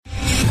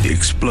The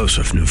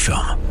explosive new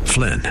film,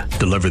 Flynn,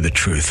 deliver the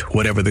truth,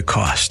 whatever the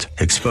cost,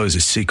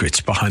 exposes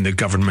secrets behind the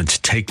government's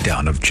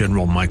takedown of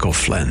General Michael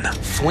Flynn.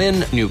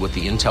 Flynn knew what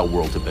the intel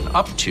world had been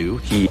up to.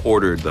 He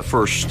ordered the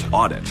first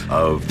audit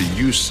of the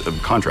use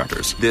of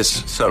contractors.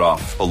 This set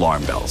off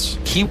alarm bells.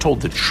 He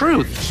told the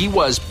truth. He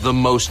was the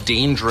most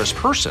dangerous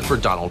person for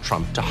Donald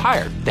Trump to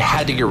hire. They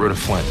had to get rid of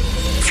Flynn.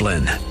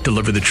 Flynn,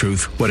 deliver the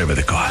truth, whatever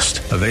the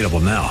cost. Available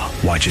now.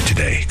 Watch it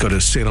today. Go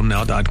to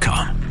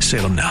salemnow.com.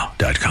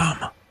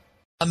 salemnow.com.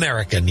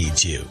 America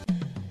needs you.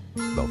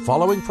 The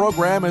following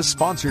program is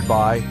sponsored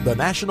by the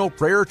National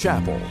Prayer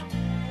Chapel.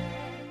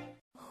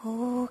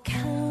 Oh,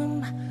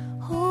 come,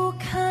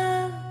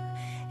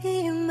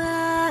 Emmanuel,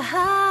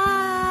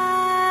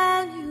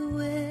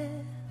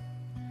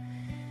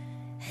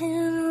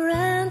 and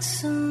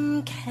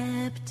ransom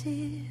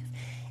captive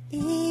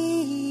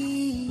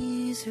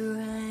Israel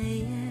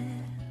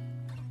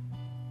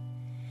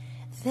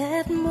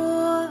that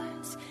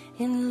mourns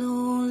in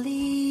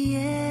lonely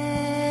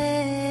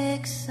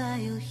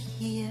exile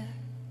here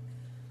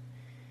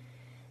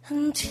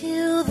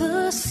until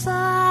the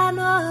Son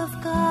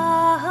of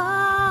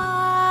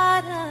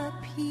God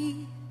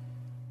appear.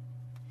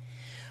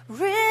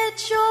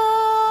 Rejoice,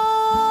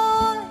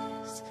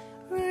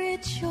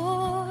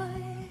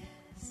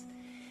 rejoice,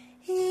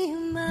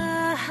 Emmanuel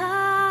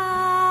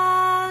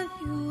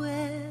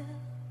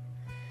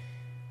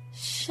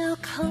shall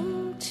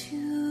come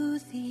to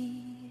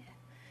thee,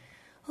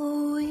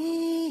 O Israel.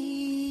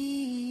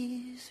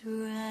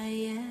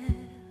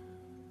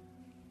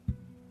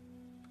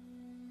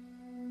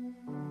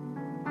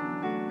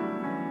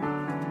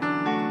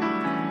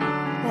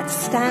 Let's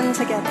stand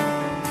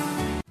together.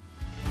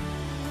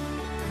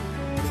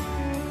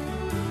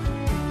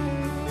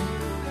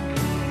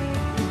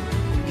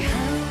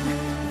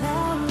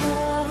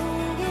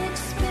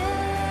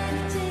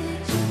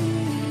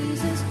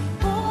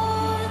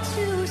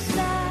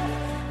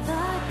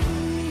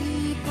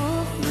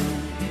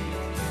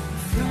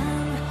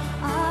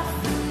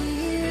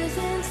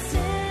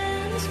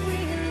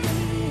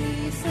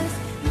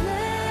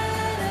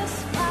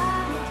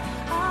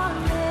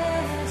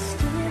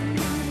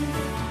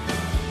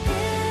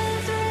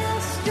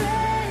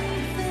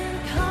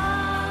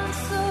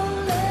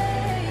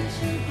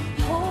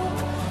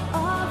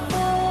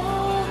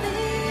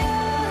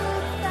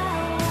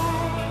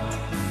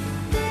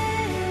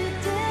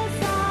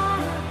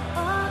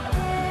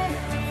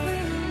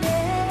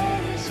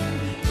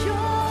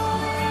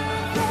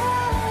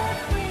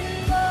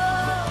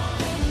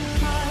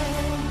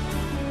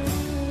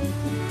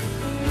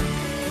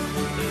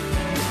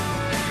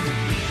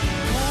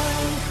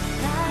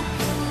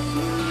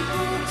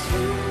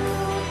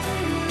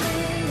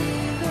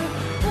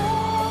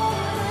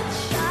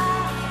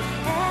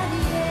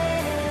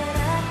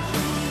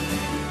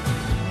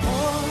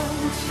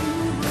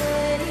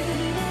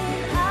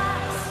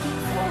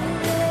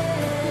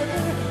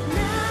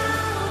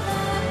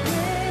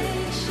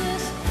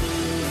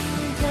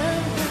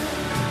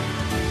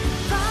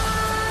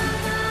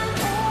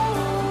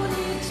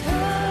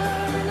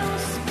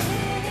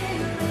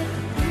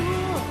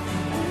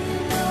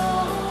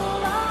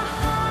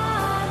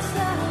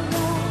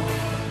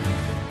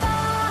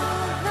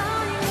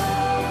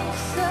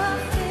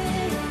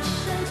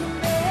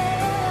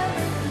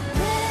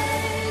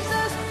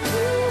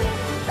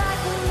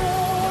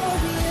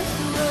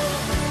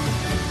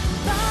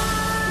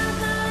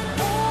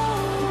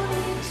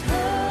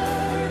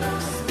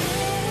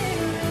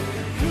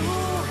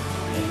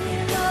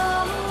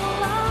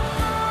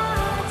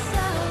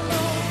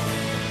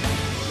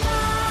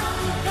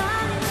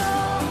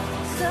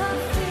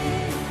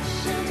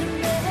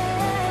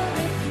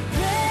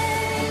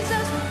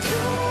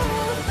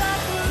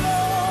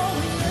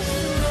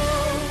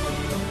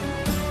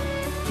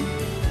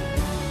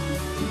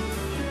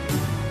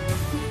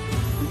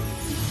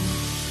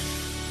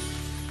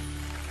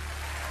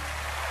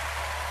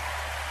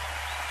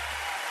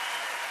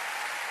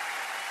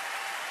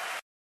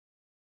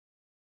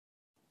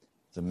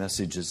 The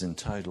message is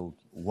entitled,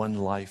 One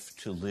Life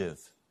to Live.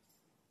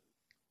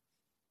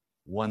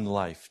 One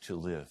life to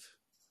live.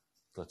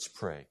 Let's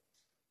pray.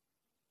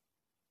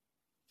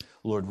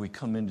 Lord, we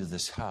come into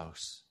this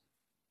house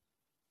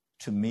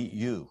to meet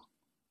you.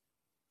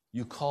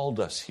 You called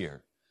us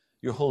here.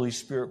 Your Holy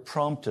Spirit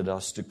prompted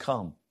us to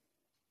come.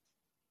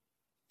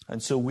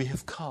 And so we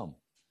have come.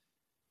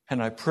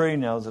 And I pray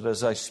now that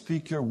as I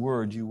speak your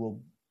word, you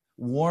will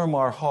warm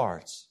our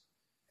hearts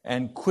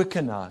and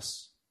quicken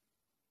us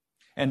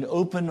and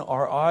open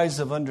our eyes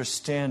of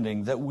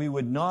understanding that we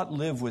would not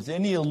live with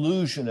any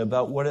illusion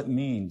about what it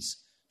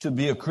means to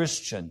be a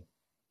Christian.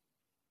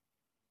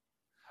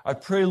 I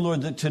pray,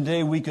 Lord, that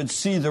today we could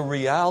see the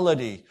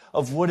reality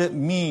of what it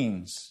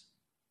means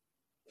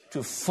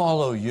to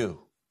follow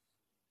you.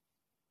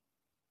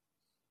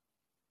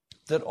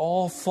 That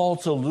all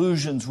false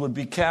illusions would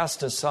be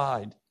cast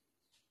aside.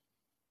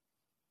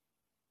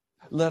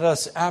 Let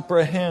us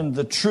apprehend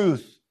the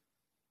truth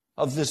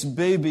of this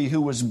baby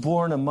who was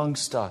born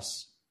amongst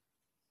us.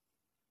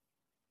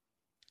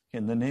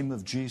 In the name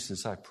of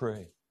Jesus, I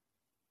pray.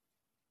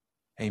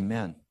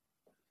 Amen.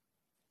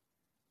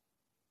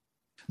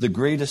 The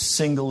greatest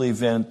single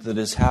event that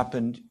has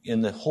happened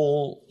in the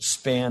whole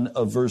span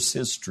of verse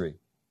history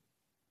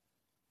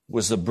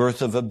was the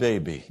birth of a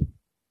baby,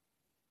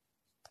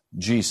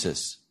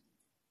 Jesus.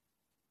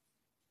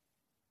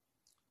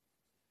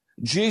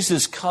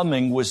 Jesus'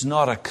 coming was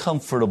not a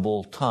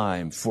comfortable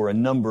time for a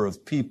number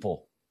of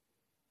people.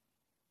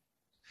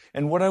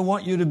 And what I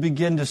want you to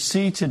begin to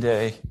see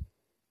today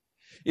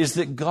is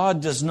that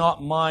God does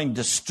not mind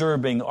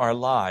disturbing our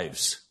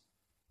lives.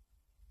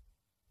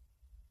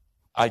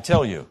 I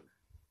tell you,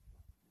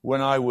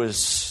 when I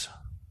was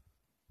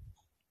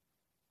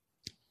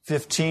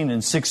 15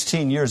 and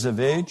 16 years of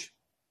age,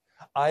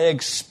 I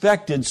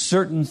expected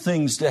certain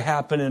things to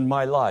happen in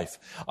my life.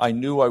 I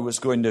knew I was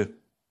going to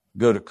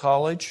go to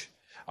college.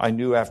 I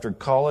knew after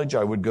college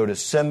I would go to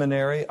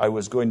seminary. I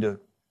was going to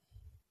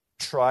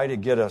try to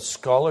get a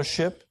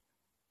scholarship.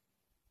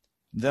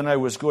 Then I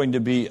was going to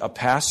be a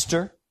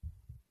pastor.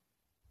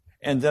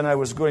 And then I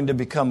was going to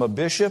become a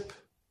bishop.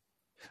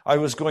 I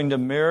was going to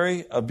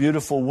marry a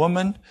beautiful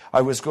woman.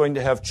 I was going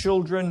to have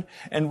children.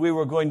 And we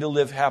were going to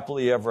live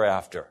happily ever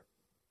after.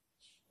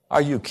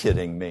 Are you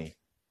kidding me?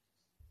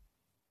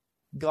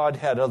 God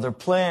had other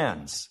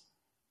plans.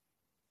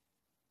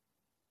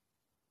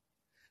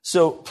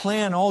 So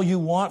plan all you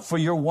want for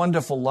your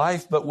wonderful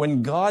life, but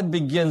when God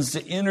begins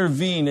to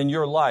intervene in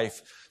your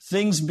life,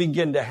 things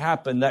begin to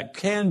happen that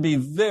can be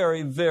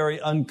very, very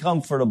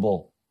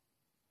uncomfortable.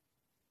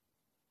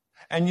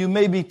 And you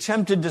may be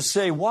tempted to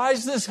say, why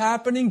is this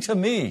happening to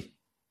me?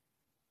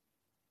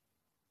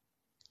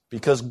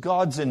 Because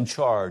God's in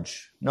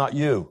charge, not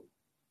you.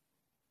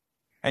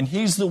 And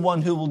He's the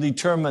one who will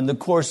determine the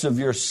course of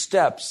your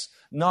steps,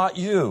 not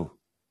you.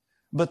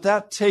 But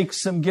that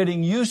takes some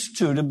getting used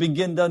to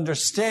begin to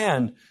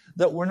understand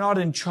that we're not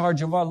in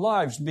charge of our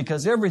lives,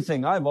 because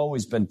everything I've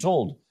always been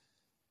told,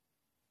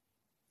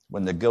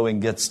 when the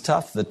going gets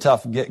tough, the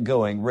tough get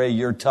going. Ray,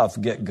 you're tough,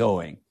 get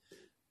going.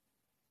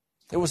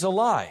 It was a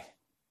lie.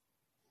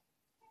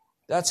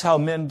 That's how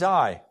men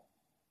die.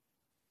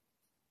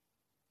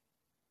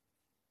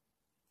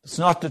 It's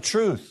not the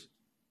truth.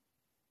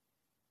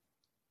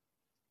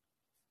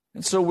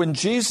 And so when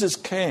Jesus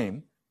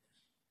came,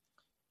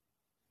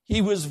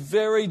 He was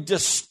very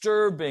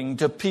disturbing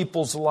to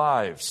people's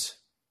lives.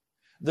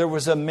 There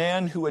was a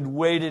man who had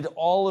waited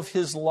all of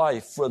his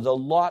life for the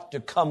lot to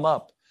come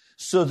up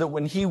so that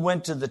when he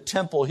went to the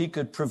temple, he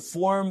could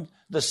perform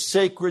the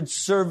sacred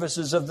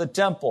services of the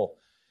temple.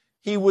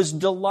 He was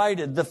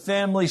delighted. The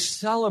family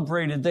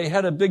celebrated. They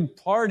had a big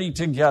party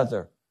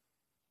together.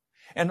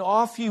 And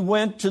off he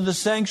went to the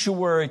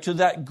sanctuary, to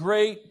that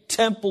great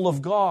temple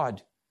of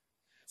God,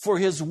 for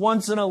his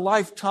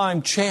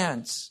once-in-a-lifetime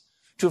chance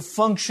to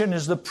function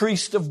as the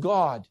priest of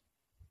God.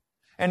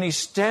 And he's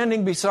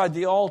standing beside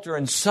the altar,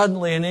 and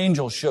suddenly an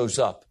angel shows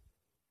up.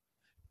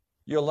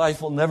 Your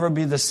life will never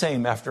be the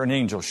same after an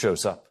angel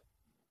shows up.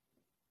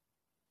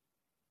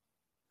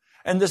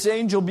 And this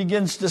angel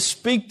begins to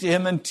speak to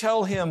him and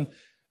tell him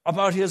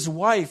about his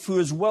wife, who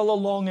is well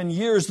along in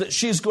years, that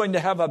she's going to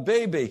have a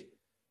baby.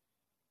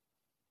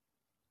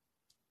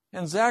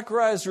 And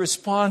Zechariah's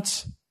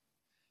response,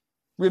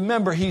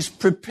 remember, he's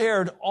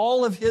prepared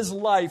all of his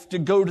life to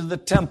go to the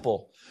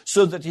temple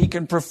so that he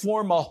can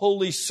perform a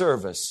holy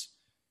service.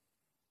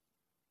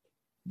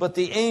 But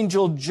the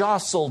angel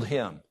jostled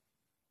him.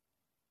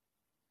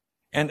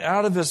 And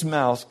out of his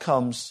mouth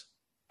comes,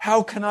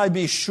 how can I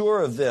be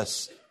sure of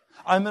this?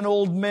 I'm an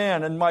old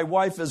man and my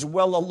wife is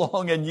well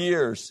along in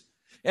years.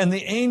 And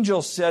the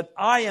angel said,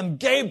 I am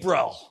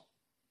Gabriel.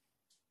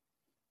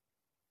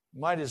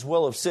 Might as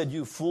well have said,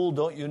 you fool,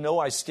 don't you know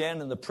I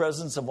stand in the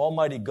presence of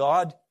Almighty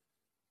God?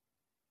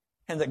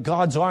 And that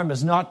God's arm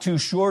is not too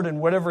short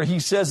and whatever He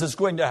says is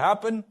going to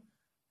happen?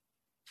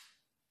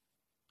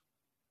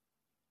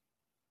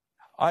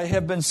 I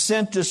have been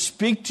sent to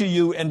speak to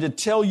you and to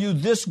tell you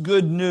this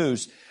good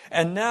news.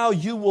 And now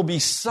you will be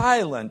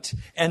silent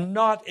and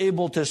not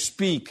able to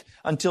speak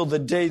until the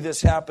day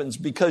this happens,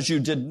 because you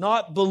did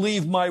not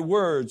believe my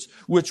words,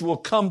 which will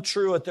come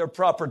true at their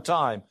proper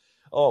time.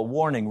 Oh,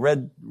 warning,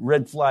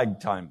 red flag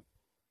time.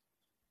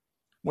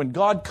 When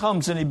God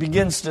comes and He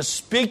begins to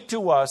speak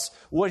to us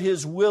what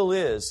His will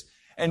is,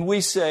 and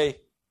we say,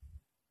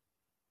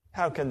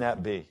 how can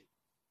that be?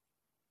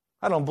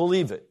 I don't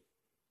believe it.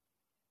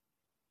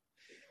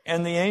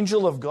 And the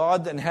angel of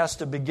God then has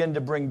to begin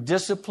to bring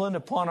discipline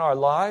upon our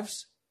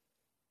lives.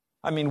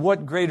 I mean,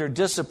 what greater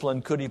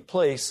discipline could He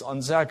place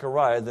on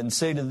Zechariah than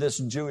say to this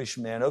Jewish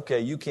man, okay,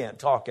 you can't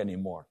talk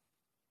anymore.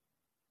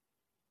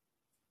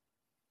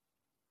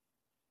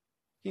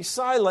 He's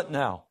silent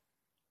now.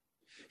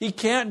 He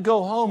can't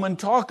go home and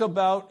talk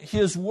about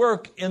his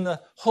work in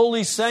the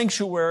holy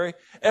sanctuary,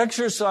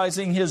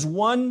 exercising his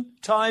one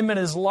time in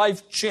his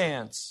life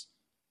chance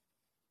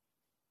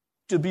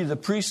to be the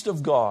priest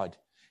of God.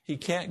 He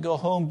can't go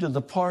home to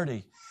the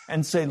party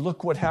and say,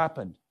 look what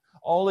happened.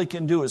 All he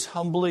can do is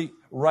humbly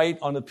write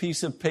on a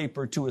piece of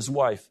paper to his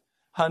wife,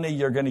 honey,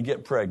 you're going to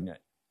get pregnant.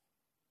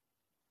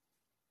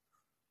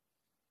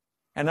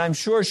 And I'm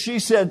sure she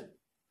said,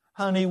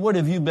 Honey, what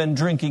have you been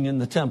drinking in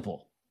the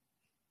temple?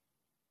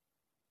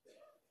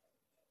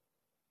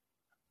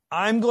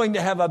 I'm going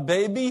to have a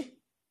baby?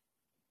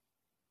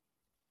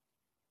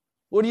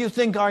 What do you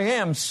think I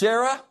am,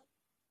 Sarah?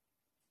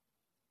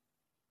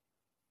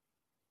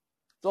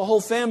 The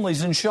whole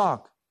family's in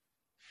shock.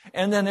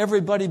 And then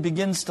everybody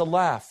begins to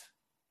laugh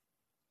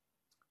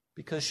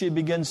because she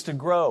begins to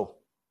grow.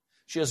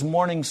 She has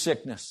morning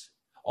sickness.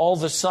 All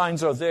the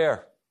signs are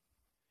there.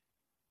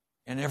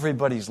 And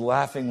everybody's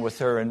laughing with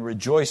her and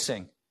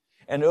rejoicing.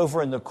 And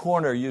over in the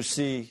corner, you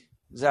see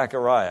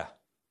Zechariah.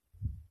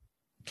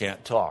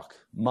 Can't talk.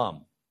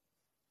 Mum.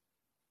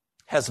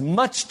 Has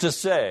much to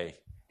say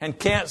and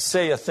can't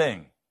say a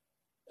thing.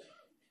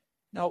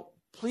 Now,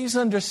 please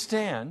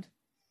understand,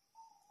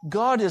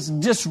 God is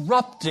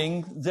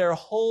disrupting their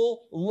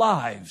whole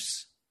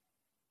lives.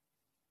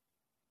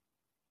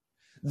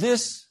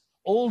 This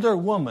older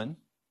woman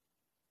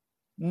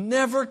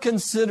never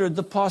considered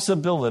the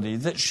possibility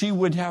that she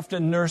would have to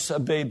nurse a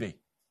baby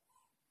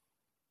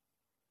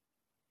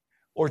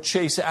or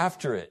chase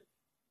after it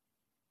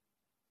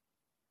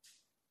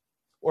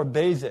or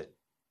bathe it.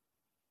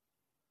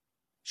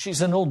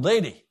 She's an old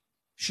lady.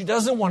 She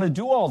doesn't want to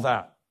do all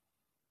that.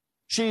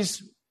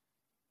 She's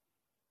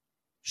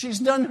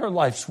done her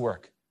life's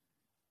work.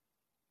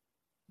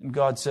 And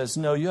God says,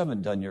 no, you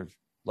haven't done your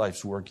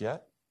life's work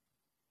yet.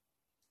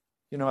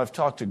 You know, I've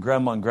talked to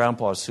grandma and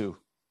grandpas who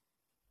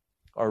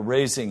are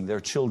raising their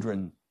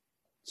children's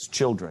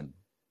children.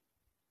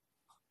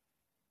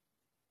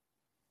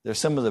 They're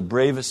some of the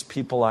bravest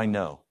people I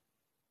know.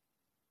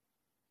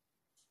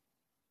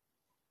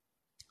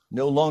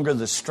 No longer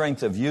the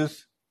strength of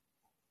youth,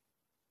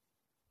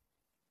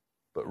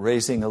 but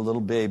raising a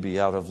little baby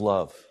out of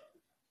love.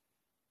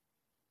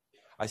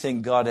 I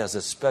think God has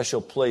a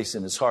special place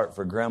in His heart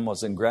for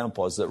grandmas and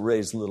grandpas that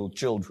raise little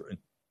children.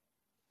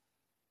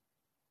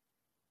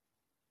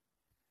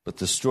 But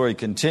the story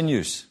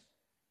continues.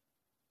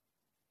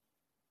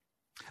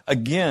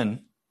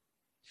 Again,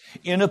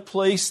 in a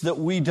place that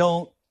we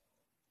don't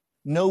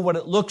know what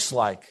it looks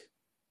like,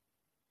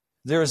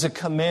 there is a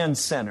command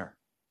center.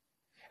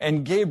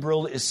 And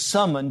Gabriel is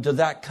summoned to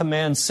that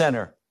command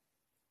center.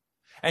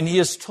 And he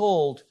is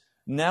told,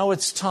 now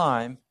it's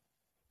time.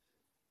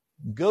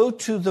 Go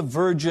to the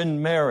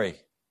Virgin Mary.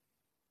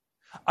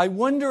 I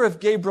wonder if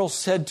Gabriel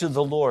said to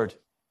the Lord,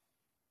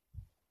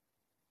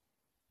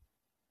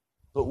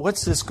 but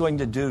what's this going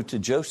to do to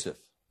Joseph?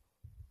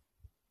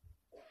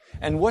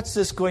 And what's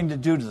this going to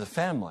do to the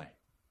family?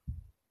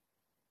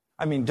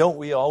 I mean, don't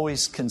we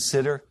always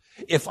consider,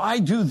 if I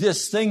do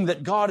this thing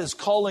that God is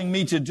calling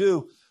me to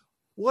do,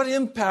 what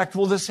impact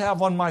will this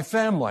have on my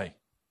family?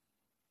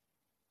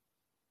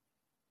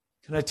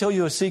 Can I tell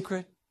you a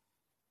secret?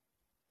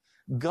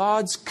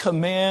 God's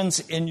commands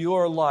in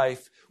your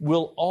life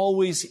will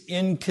always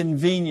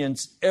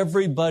inconvenience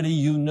everybody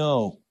you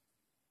know.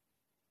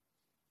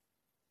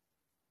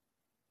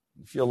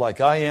 You feel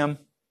like I am?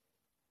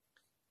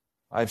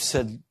 I've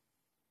said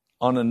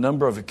on a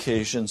number of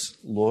occasions,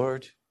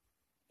 Lord,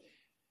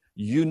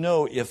 you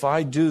know if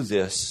I do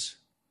this,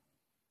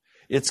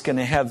 it's going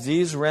to have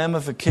these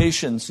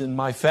ramifications in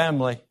my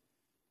family.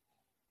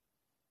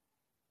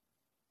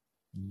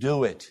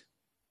 Do it.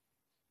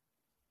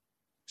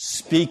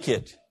 Speak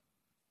it.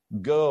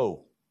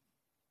 Go.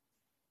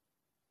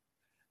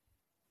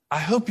 I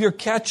hope you're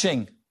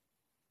catching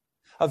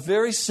a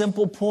very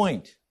simple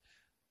point.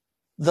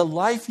 The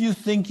life you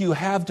think you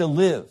have to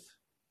live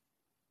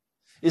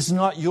is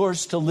not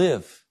yours to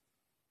live.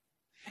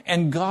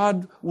 And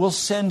God will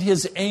send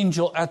His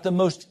angel at the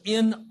most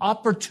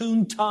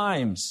inopportune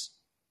times.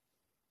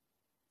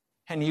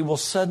 And He will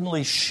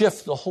suddenly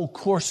shift the whole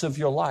course of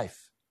your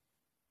life.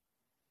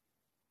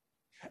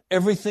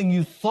 Everything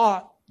you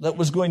thought that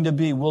was going to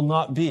be will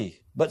not be,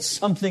 but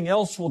something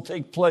else will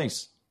take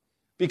place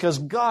because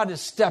God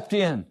has stepped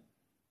in.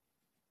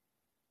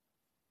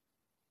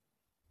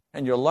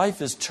 And your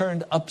life is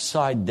turned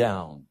upside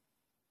down.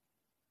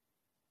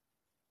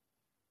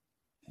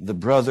 The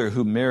brother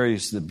who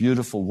marries the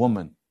beautiful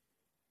woman,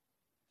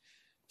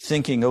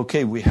 thinking,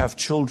 okay, we have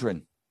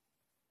children.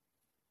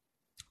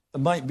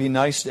 It might be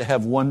nice to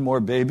have one more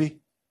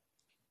baby.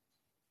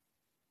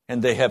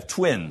 And they have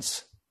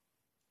twins.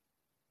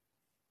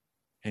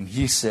 And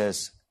he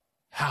says,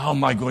 how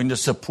am I going to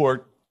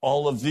support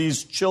all of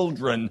these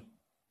children?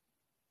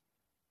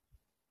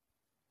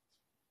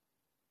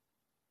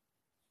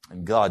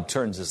 And God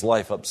turns his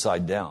life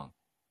upside down.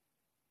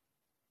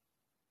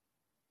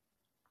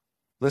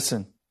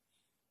 Listen,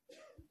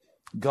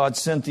 God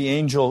sent the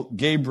angel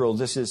Gabriel.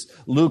 This is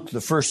Luke, the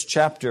 1st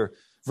chapter,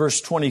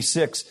 verse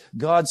 26.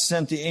 God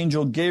sent the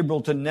angel Gabriel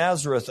to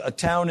Nazareth, a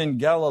town in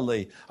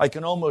Galilee. I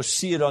can almost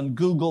see it on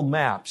Google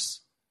Maps.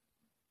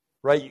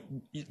 Right?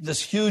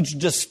 This huge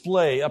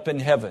display up in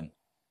heaven.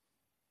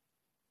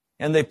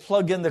 And they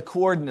plug in the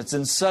coordinates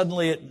and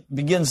suddenly it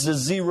begins to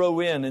zero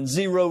in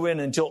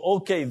until,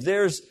 okay,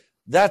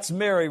 that's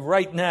Mary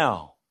right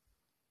now.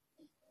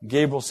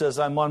 Gabriel says,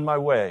 I'm on my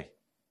way.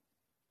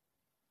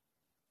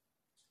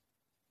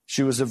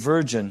 She was a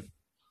virgin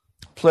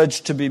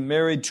pledged to be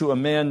married to a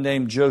man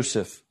named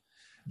Joseph.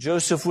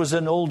 Joseph was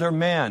an older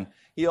man.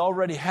 He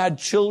already had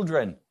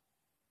children.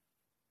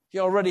 He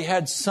already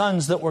had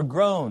sons that were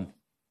grown.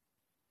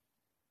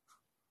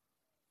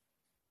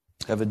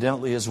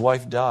 Evidently, his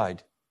wife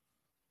died.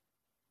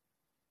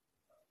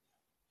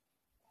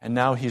 And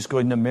now he's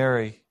going to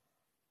marry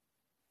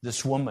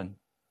this woman,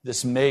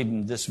 this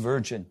maiden, this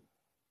virgin.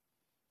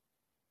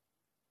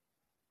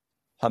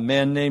 A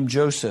man named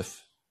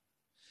Joseph,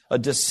 a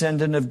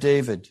descendant of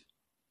David.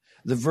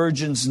 The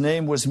virgin's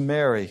name was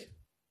Mary.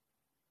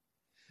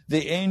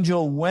 The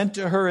angel went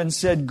to her and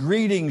said,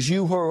 "Greetings,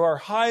 you who are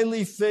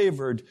highly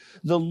favored.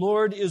 The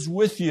Lord is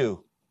with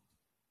you."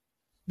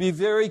 Be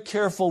very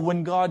careful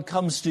when God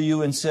comes to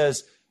you and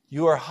says,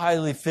 "You are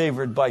highly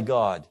favored by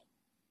God."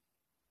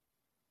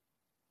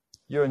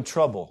 You're in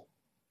trouble.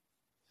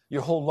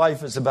 Your whole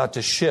life is about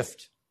to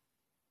shift.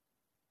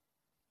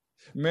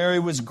 Mary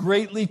was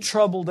greatly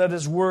troubled at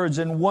his words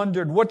and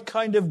wondered what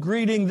kind of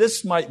greeting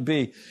this might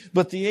be.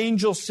 But the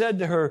angel said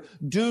to her,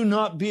 "Do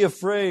not be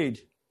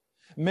afraid.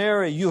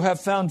 Mary, you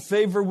have found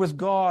favor with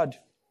God."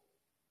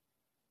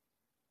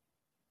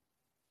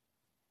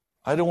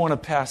 I don't want to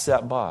pass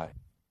that by.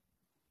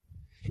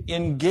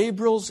 In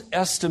Gabriel's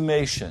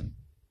estimation,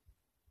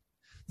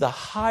 the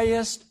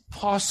highest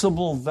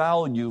possible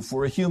value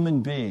for a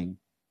human being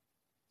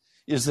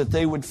is that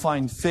they would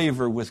find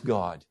favor with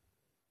God.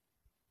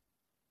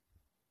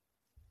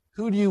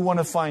 Who do you want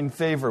to find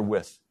favor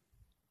with?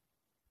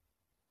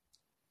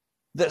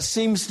 That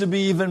seems to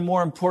be even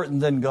more important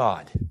than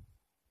God.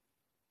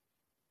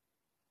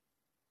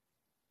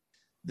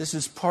 This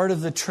is part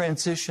of the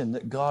transition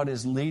that God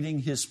is leading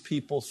His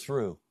people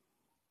through.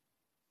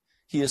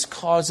 He is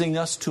causing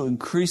us to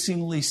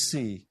increasingly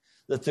see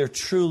that there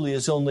truly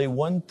is only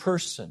one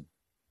person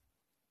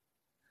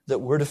that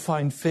we're to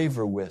find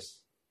favor with,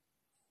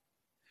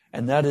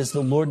 and that is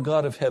the Lord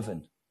God of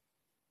heaven.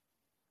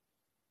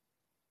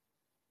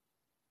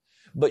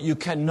 But you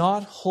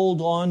cannot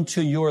hold on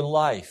to your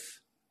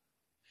life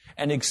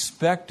and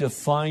expect to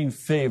find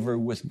favor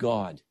with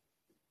God.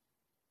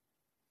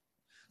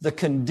 The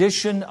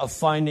condition of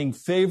finding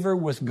favor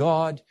with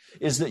God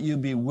is that you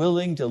be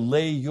willing to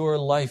lay your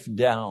life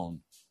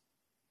down.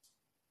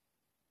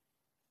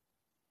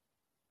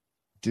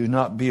 Do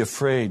not be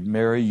afraid,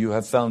 Mary, you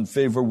have found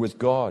favor with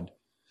God.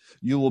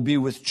 You will be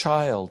with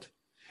child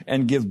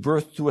and give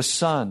birth to a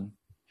son,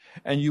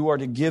 and you are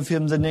to give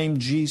him the name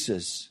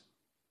Jesus.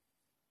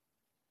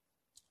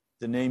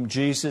 The name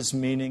Jesus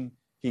meaning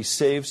He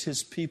saves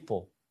His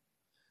people.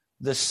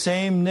 The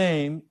same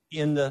name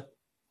in the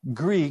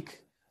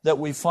Greek that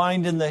we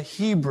find in the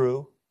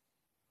Hebrew,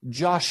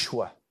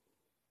 Joshua.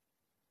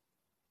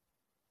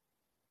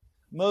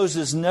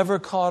 Moses never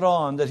caught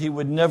on that he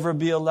would never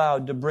be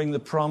allowed to bring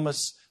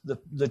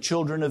the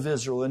children of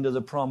Israel into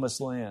the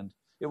promised land.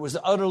 It was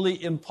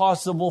utterly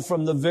impossible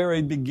from the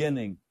very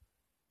beginning.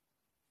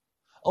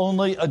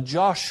 Only a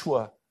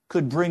Joshua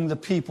could bring the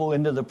people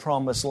into the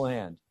promised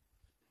land.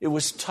 It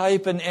was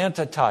type and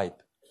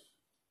antitype.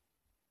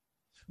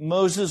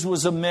 Moses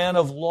was a man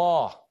of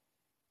law.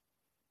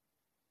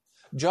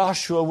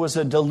 Joshua was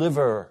a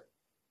deliverer.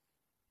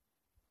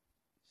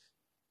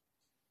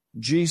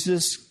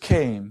 Jesus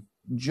came.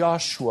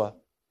 Joshua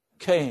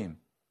came.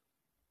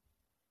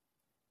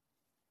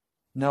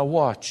 Now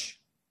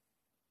watch.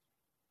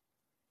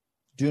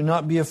 Do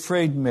not be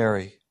afraid,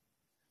 Mary.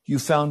 You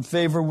found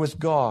favor with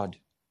God.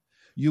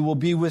 You will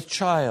be with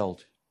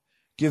child,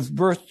 give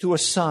birth to a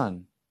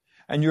son,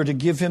 and you're to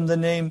give him the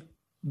name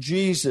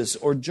Jesus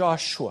or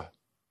Joshua,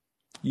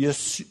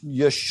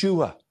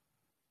 Yeshua.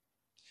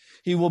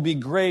 He will be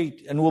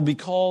great and will be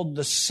called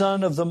the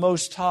Son of the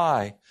Most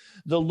High.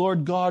 The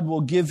Lord God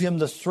will give him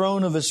the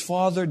throne of his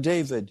father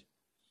David.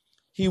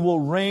 He will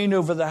reign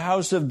over the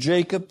house of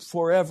Jacob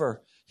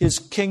forever. His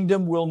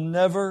kingdom will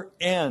never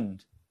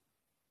end.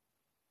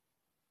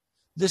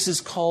 This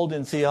is called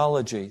in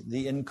theology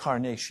the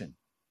incarnation.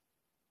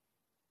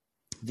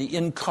 The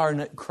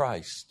incarnate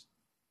Christ.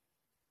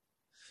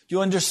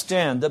 You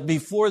understand that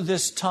before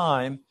this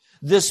time,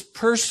 this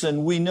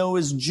person we know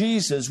as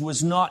Jesus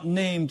was not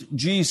named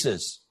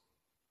Jesus.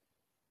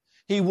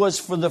 He was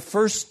for the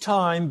first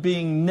time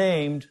being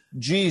named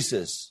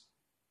Jesus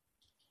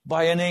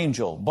by an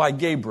angel, by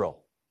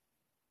Gabriel.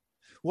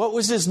 What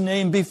was his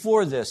name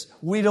before this?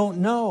 We don't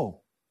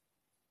know.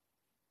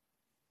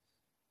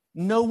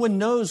 No one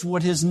knows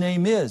what his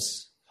name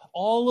is.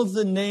 All of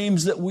the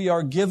names that we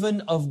are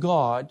given of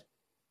God,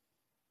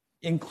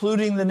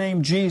 including the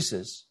name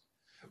Jesus,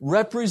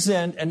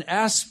 represent an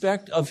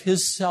aspect of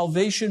His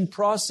salvation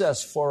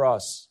process for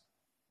us.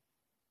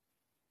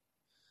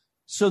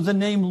 So the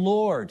name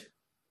Lord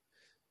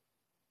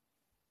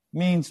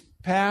means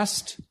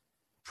past,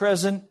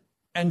 present,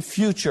 and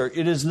future.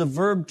 It is the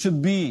verb to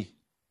be.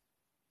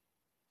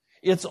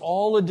 It's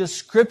all a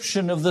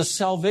description of the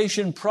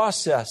salvation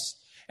process.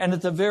 And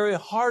at the very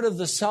heart of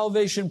the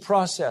salvation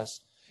process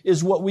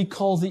is what we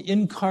call the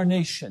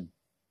incarnation.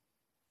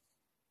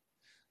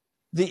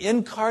 The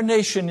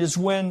incarnation is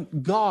when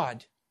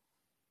God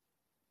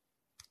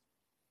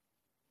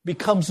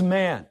becomes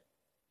man.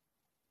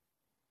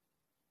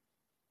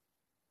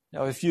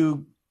 Now, if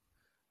you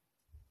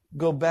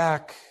go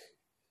back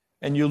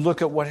and you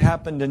look at what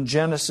happened in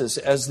Genesis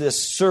as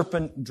this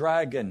serpent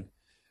dragon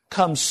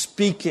comes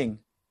speaking,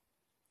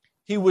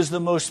 he was the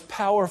most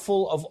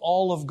powerful of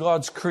all of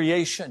God's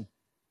creation.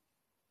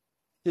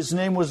 His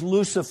name was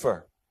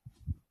Lucifer.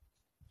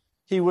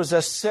 He was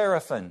a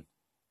seraphim.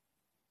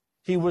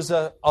 He was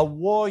a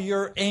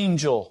warrior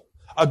angel,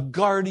 a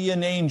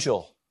guardian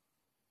angel.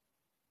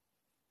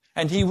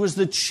 And he was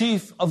the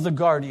chief of the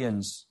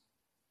guardians.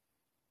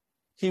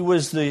 He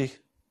was the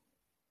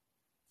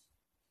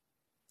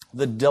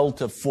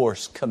Delta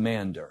Force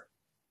commander.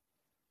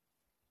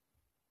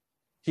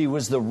 He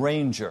was the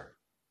ranger.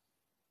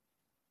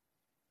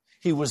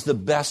 He was the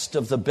best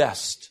of the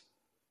best.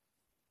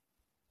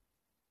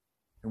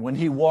 And when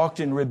he walked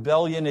in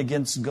rebellion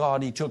against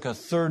God, he took a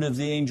third of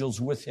the angels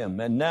with him.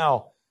 And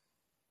now,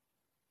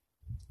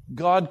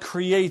 God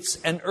creates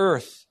an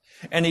earth,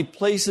 and he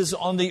places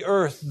on the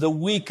earth the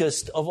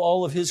weakest of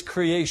all of his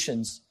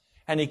creations,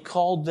 and he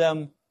called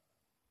them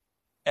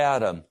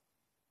Adam.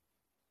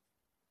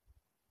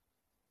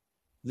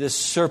 This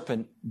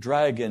serpent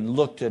dragon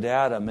looked at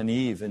Adam and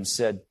Eve and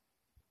said,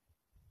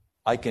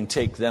 I can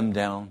take them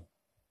down.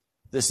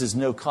 This is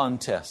no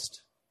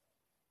contest.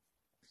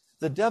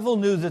 The devil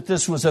knew that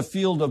this was a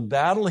field of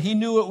battle. He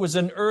knew it was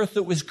an earth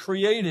that was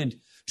created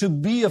to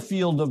be a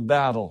field of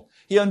battle.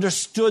 He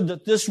understood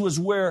that this was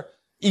where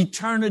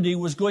eternity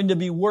was going to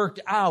be worked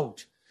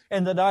out,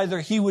 and that either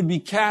he would be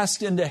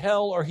cast into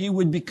hell or he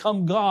would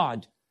become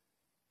God.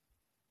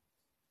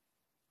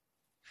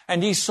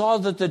 And he saw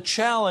that the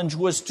challenge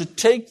was to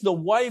take the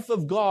wife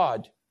of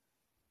God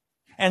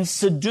and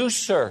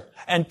seduce her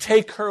and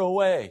take her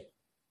away.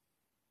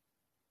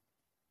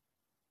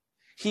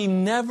 He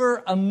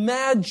never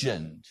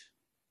imagined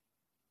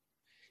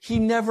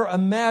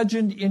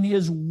in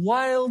his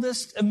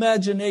wildest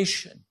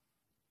imagination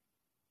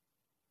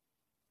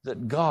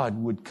that God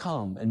would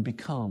come and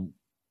become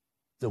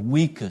the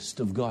weakest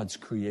of God's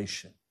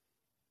creation.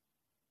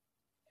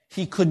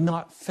 He could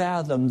not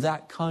fathom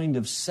that kind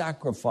of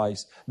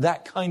sacrifice,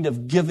 that kind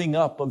of giving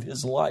up of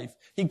his life.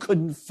 He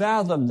couldn't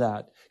fathom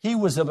that. He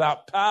was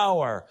about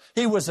power.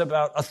 He was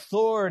about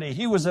authority.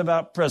 He was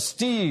about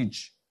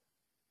prestige.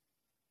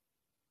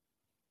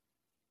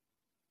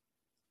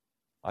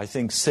 I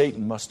think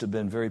Satan must have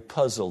been very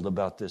puzzled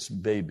about this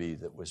baby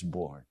that was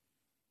born.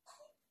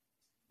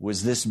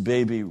 Was this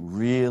baby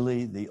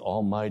really the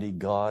Almighty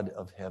God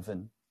of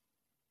heaven?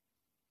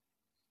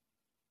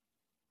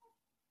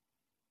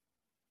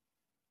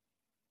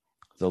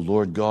 The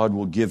Lord God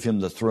will give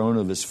him the throne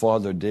of his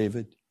father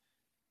David.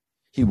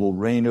 He will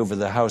reign over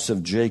the house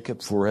of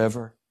Jacob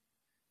forever.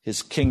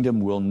 His kingdom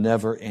will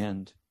never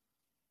end.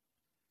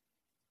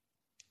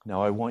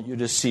 Now I want you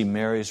to see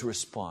Mary's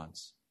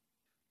response.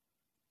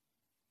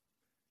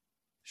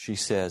 She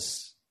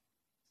says,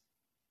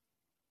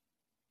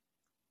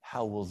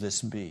 how will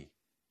this be?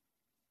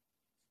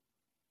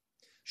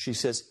 She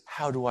says,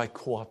 how do I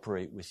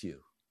cooperate with you?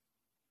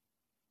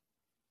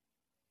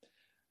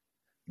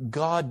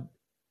 God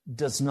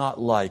does not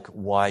like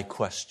why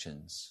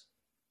questions.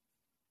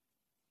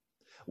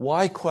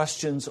 Why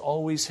questions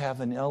always have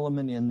an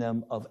element in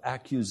them of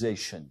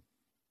accusation.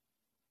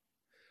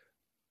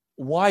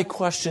 Why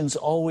questions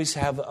always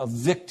have a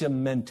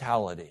victim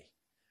mentality.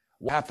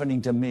 What's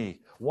happening to me?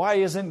 Why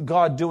isn't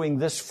God doing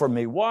this for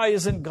me? Why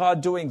isn't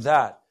God doing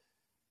that?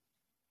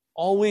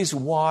 Always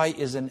why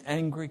is an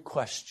angry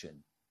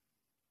question.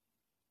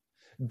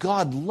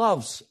 God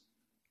loves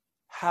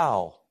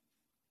how,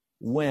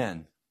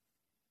 when,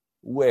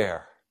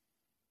 where.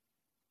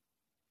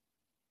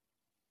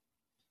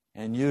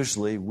 And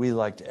usually we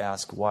like to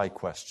ask why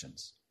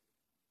questions.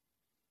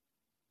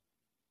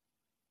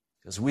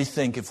 Because we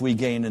think if we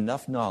gain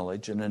enough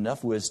knowledge and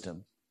enough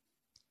wisdom,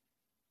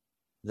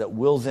 that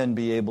we'll then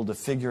be able to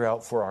figure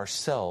out for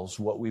ourselves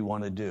what we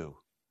want to do.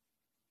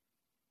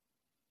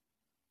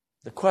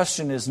 The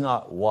question is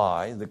not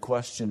why, the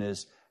question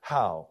is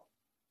how.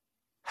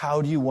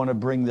 How do you want to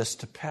bring this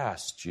to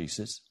pass,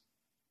 Jesus?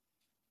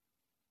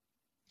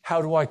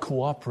 How do I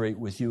cooperate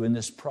with you in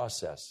this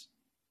process?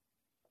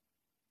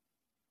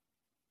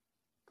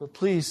 But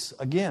please,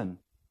 again,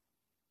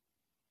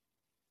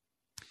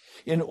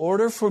 in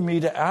order for me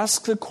to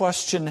ask the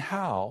question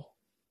how,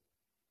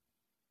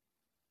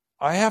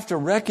 I have to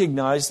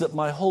recognize that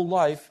my whole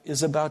life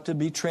is about to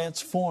be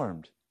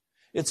transformed.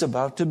 It's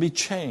about to be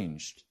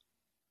changed.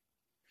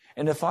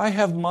 And if I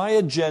have my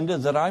agenda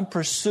that I'm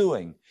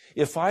pursuing,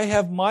 if I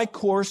have my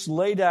course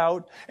laid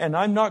out and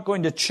I'm not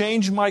going to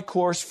change my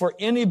course for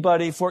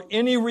anybody, for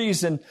any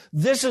reason,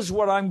 this is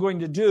what I'm going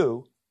to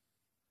do,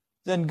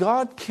 then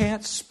God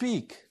can't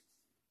speak.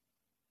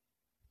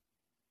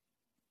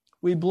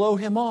 We blow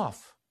him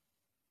off.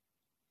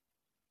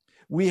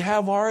 We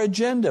have our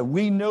agenda.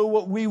 We know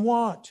what we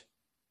want.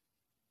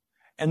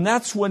 And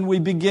that's when we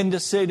begin to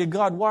say to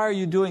God, why are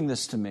you doing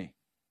this to me?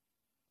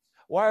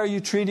 Why are you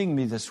treating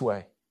me this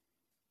way?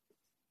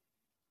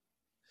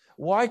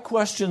 Why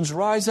questions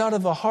rise out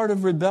of a heart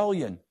of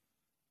rebellion?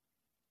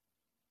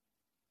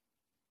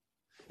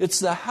 It's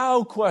the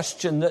how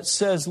question that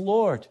says,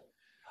 Lord,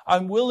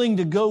 I'm willing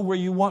to go where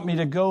you want me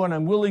to go, and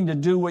I'm willing to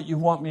do what you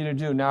want me to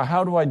do. Now,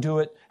 how do I do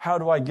it? How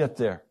do I get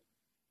there?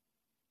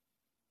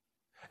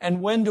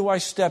 And when do I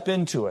step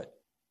into it?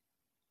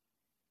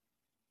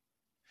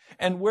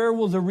 And where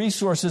will the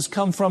resources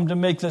come from to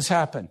make this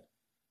happen?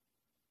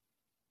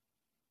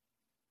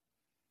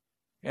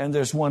 And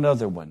there's one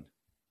other one.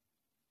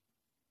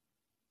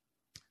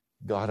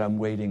 God, I'm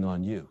waiting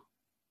on you.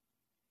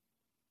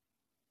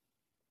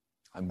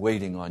 I'm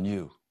waiting on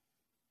you.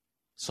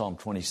 Psalm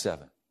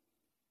 27.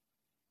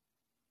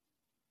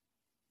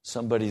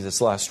 Somebody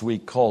this last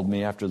week called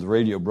me after the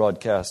radio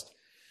broadcast.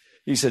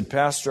 He said,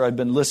 Pastor, I've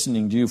been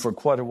listening to you for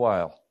quite a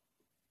while,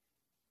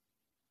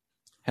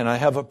 and I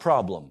have a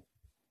problem.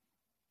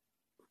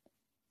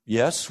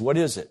 Yes, what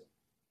is it?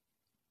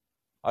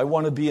 I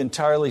want to be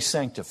entirely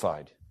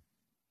sanctified.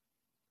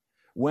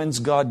 When's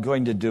God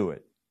going to do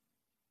it?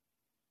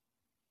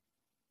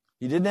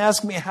 He didn't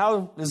ask me,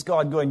 how is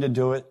God going to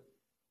do it?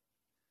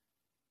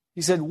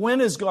 He said,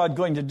 when is God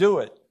going to do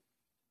it?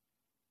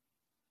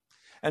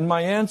 And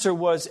my answer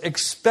was,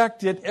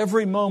 expect it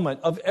every moment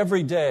of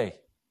every day.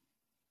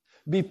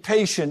 Be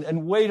patient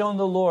and wait on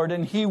the Lord,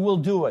 and He will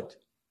do it.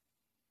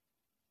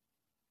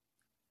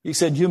 He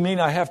said, you mean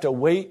I have to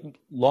wait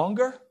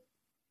longer?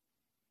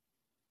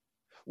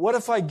 What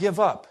if I give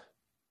up?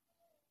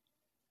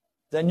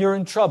 Then you're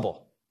in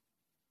trouble.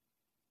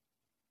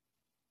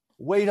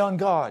 Wait on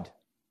God,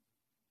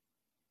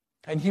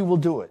 and He will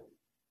do it.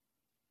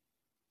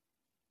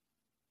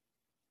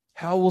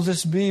 How will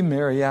this be,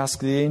 Mary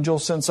asked the angel,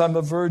 since I'm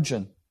a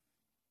virgin?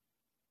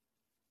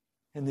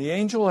 And the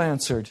angel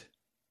answered,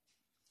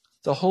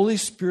 the Holy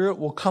Spirit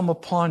will come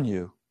upon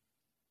you,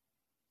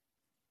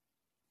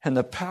 and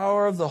the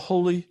power of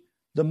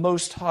the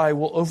Most High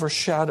will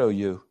overshadow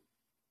you.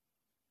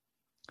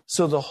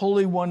 So the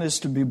Holy One is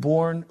to be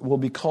born, will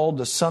be called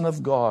the Son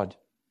of God.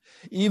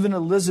 Even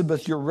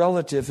Elizabeth, your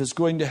relative, is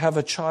going to have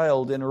a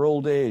child in her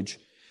old age,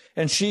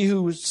 and she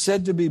who is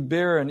said to be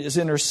barren is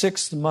in her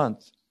 6th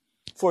month.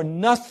 For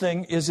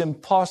nothing is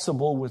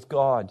impossible with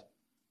God.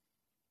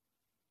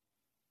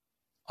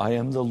 I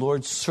am the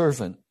Lord's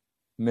servant,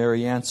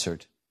 Mary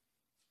answered.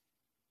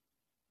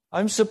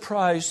 I'm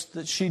surprised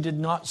that she did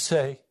not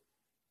say,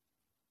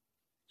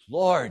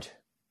 Lord,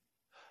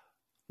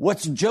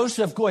 what's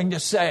Joseph going to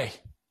say?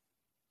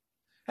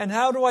 And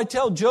how do I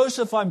tell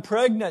Joseph I'm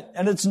pregnant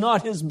and it's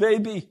not his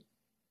baby?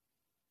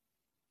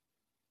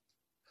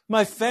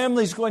 My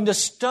family's going to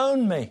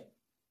stone me.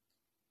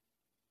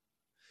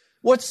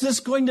 What's this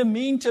going to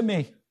mean to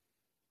me?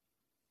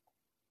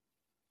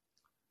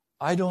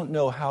 I don't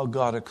know how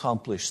God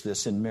accomplished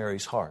this in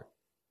Mary's heart.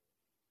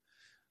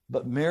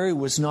 But Mary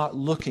was not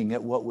looking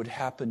at what would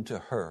happen to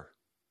her.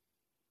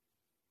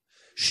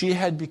 She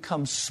had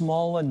become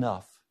small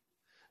enough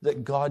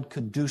that God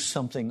could do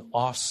something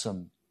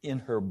awesome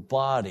in her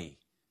body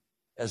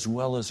as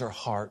well as her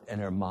heart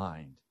and her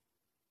mind.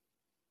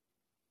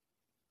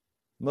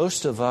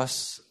 Most of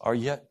us are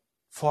yet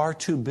far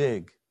too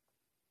big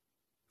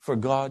for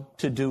God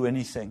to do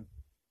anything.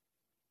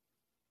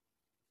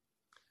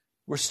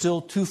 We're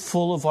still too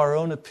full of our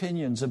own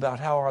opinions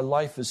about how our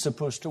life is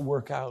supposed to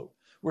work out.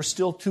 We're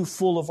still too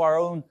full of our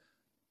own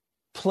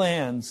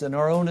plans and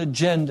our own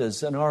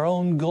agendas and our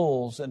own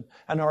goals and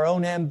our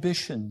own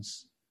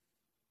ambitions.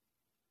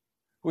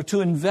 We're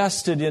too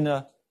invested in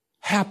a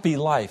happy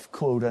life,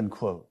 quote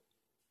unquote.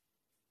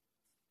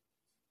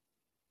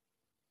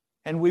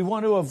 And we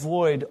want to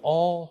avoid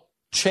all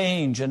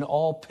change and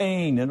all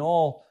pain and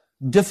all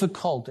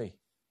difficulty.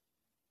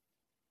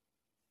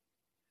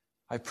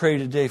 I pray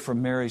today for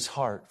Mary's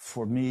heart,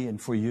 for me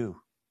and for you,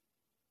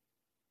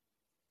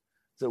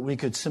 that we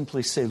could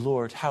simply say,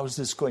 Lord, how is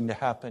this going to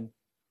happen?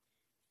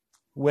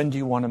 When do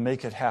you want to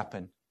make it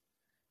happen?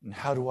 And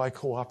how do I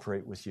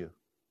cooperate with you?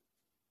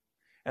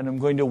 And I'm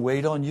going to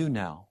wait on you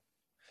now.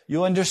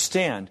 You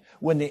understand,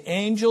 when the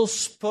angel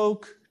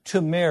spoke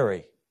to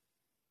Mary,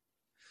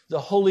 the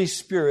Holy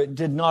Spirit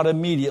did not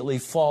immediately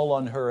fall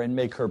on her and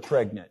make her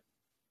pregnant.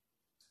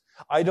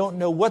 I don't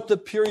know what the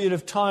period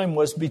of time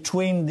was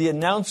between the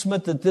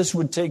announcement that this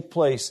would take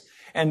place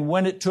and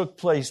when it took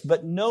place,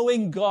 but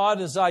knowing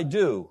God as I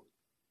do,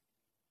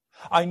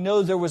 I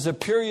know there was a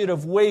period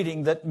of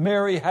waiting that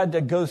Mary had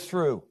to go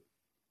through.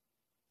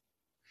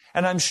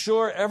 And I'm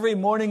sure every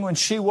morning when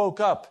she woke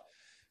up,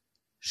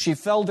 she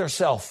felt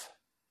herself.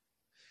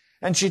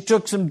 And she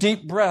took some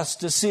deep breaths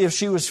to see if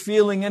she was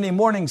feeling any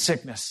morning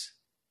sickness.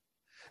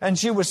 And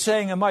she was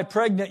saying, am I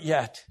pregnant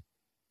yet?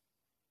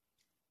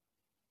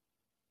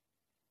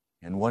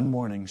 And one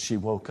morning she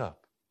woke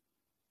up.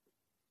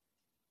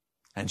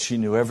 And she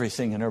knew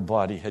everything in her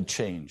body had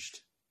changed.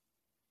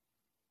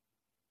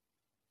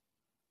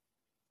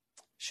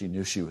 She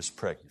knew she was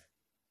pregnant.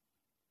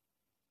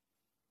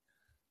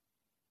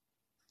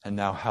 And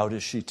now how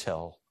does she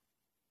tell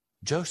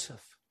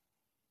Joseph?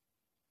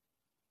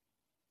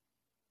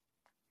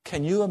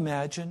 Can you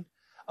imagine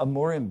a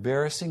more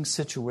embarrassing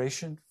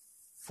situation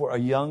for a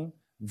young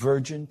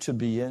virgin to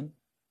be in?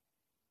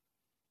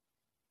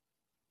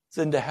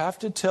 than to have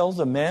to tell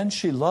the man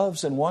she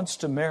loves and wants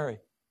to marry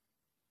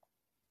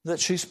that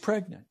she's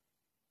pregnant?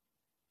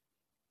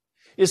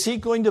 Is he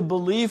going to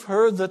believe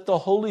her that the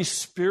Holy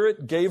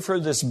Spirit gave her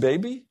this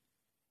baby?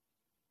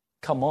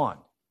 Come on.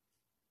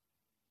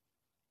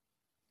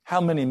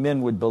 How many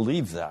men would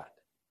believe that?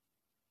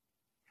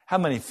 How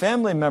many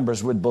family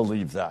members would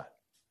believe that?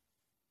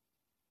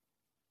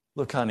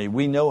 Look, honey,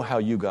 we know how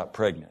you got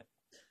pregnant.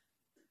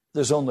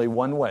 There's only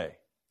one way.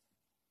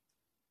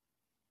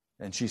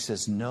 And she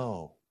says,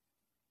 no.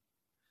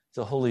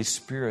 The Holy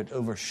Spirit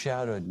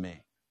overshadowed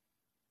me.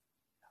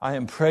 I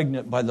am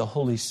pregnant by the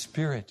Holy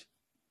Spirit.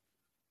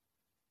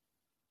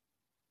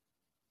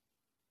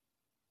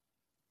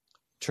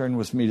 Turn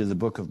with me to the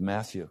book of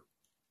Matthew.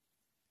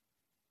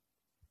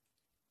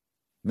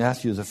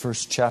 Matthew, the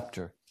first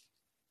chapter.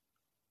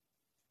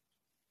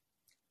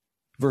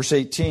 Verse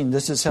 18,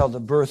 this is how the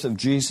birth of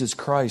Jesus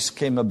Christ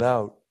came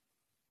about.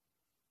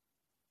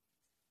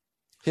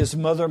 His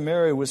mother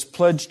Mary was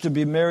pledged to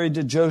be married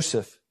to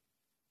Joseph.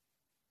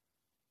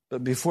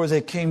 But before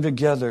they came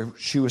together,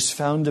 she was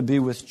found to be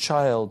with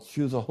child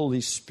through the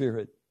Holy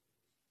Spirit.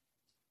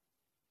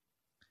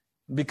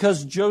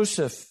 Because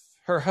Joseph,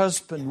 her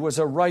husband, was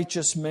a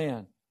righteous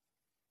man,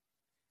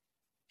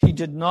 he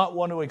did not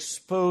want to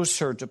expose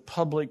her to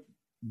public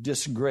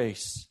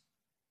disgrace.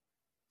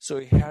 So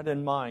he had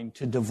in mind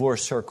to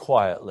divorce her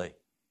quietly.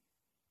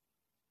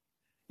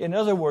 In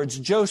other words,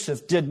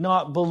 Joseph did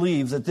not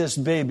believe that this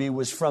baby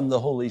was from the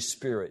Holy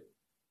Spirit.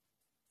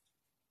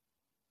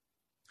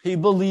 He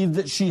believed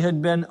that she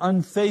had been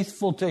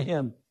unfaithful to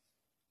him.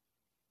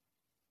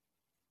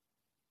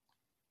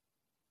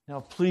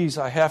 Now, please,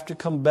 I have to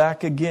come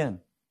back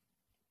again.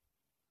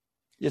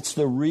 It's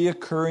the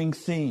reoccurring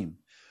theme.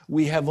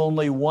 We have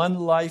only one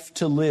life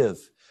to live.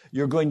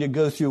 You're going to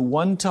go through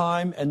one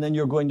time, and then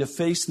you're going to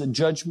face the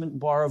judgment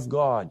bar of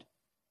God.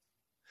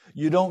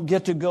 You don't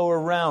get to go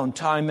around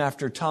time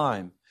after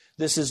time.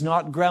 This is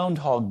not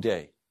Groundhog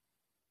Day.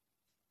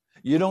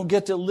 You don't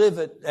get to live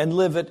it and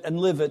live it and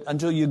live it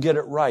until you get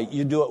it right.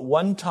 You do it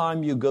one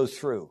time, you go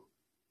through.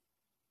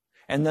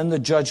 And then the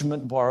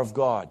judgment bar of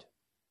God.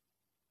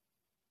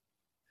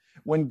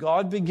 When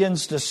God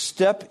begins to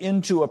step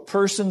into a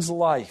person's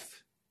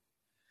life,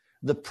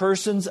 the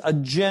person's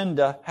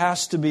agenda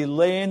has to be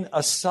laying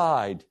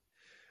aside.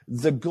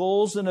 The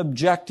goals and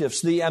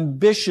objectives, the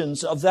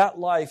ambitions of that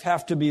life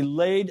have to be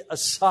laid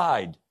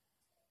aside.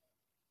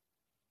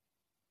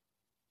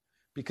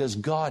 Because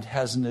God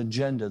has an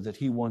agenda that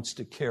He wants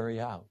to carry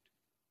out.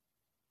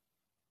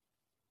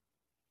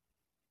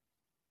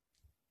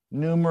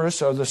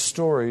 Numerous are the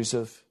stories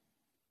of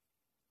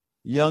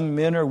young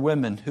men or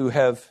women who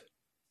have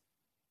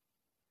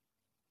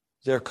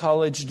their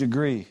college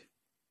degree,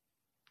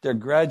 their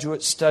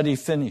graduate study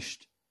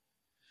finished.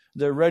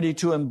 They're ready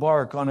to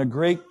embark on a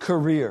great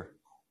career.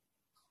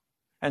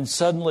 And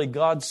suddenly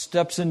God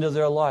steps into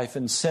their life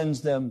and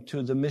sends them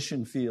to the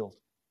mission field,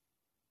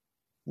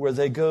 where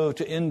they go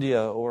to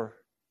India or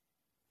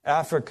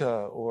Africa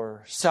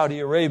or Saudi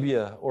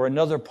Arabia or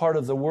another part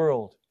of the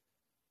world.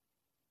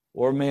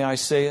 Or may I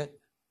say it?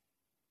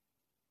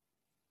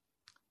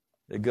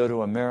 They go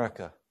to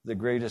America, the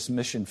greatest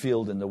mission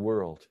field in the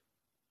world.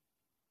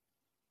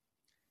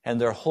 And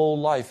their whole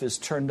life is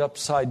turned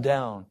upside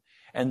down,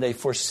 and they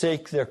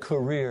forsake their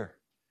career,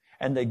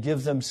 and they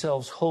give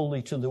themselves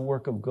wholly to the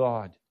work of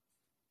God.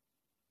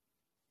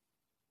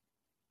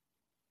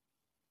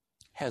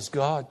 Has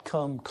God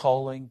come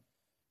calling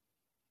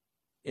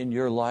in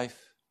your life?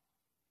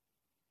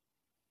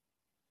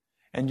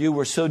 And you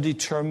were so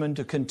determined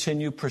to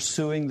continue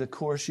pursuing the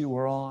course you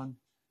were on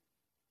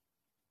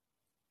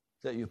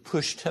that you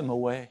pushed Him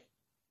away?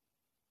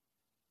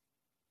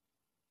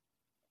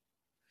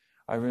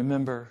 I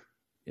remember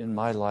in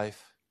my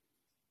life,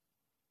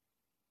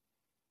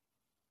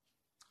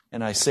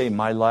 and I say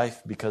my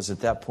life because at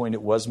that point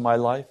it was my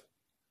life,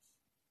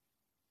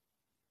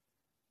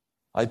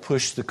 I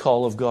pushed the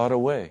call of God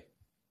away.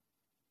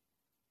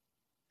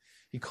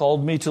 He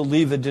called me to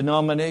leave a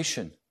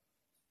denomination.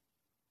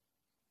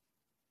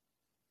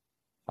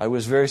 I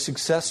was very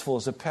successful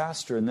as a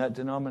pastor in that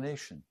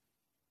denomination.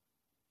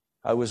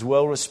 I was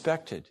well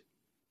respected.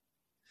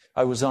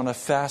 I was on a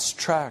fast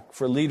track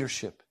for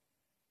leadership.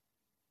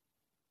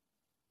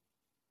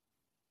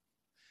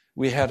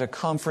 We had a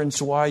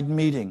conference-wide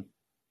meeting,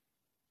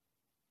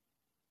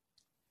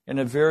 and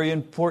a very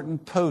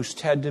important post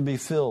had to be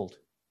filled.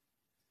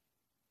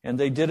 And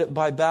they did it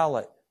by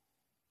ballot.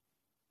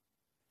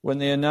 When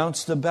they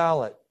announced the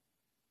ballot,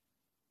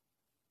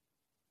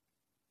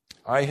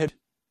 I had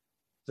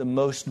the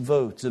most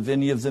votes of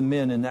any of the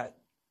men in that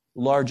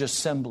large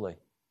assembly.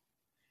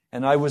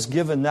 And I was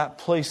given that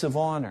place of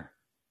honor.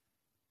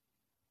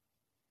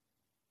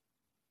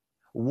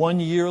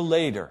 1 year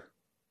later,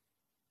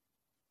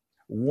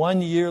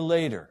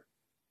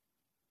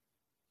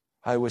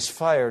 I was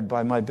fired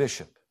by my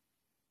bishop.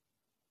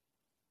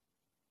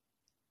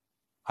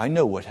 I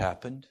know what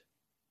happened.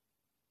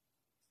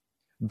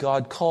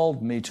 God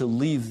called me to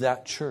leave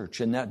that church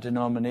and that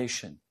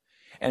denomination.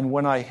 And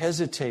when I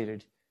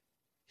hesitated,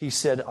 He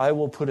said, I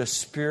will put a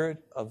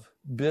spirit of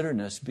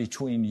bitterness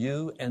between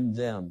you and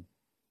them.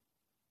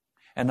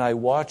 And I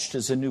watched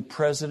as a new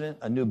president,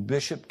 a new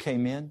bishop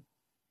came in,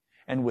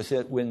 and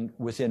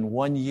within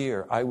 1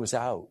 year, I was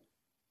out.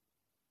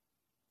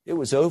 It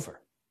was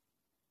over.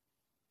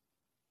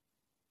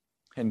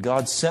 And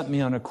God sent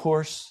me on a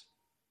course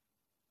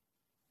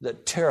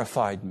that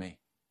terrified me.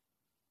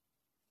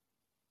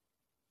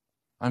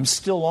 I'm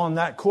still on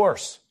that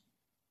course.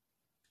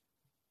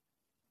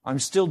 I'm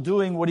still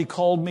doing what He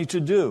called me to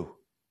do,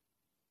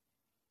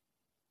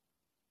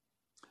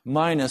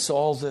 minus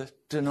all the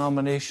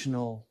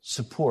denominational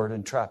support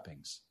and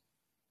trappings.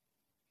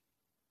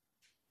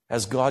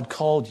 As God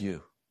called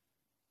you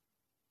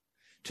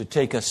to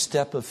take a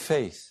step of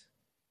faith,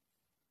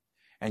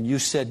 and you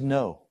said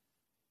no.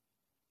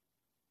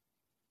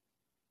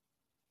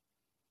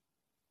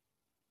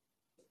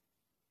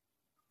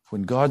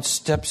 When God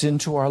steps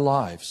into our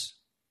lives,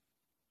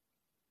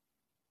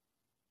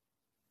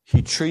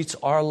 He treats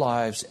our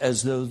lives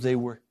as though they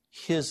were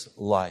His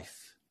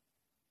life.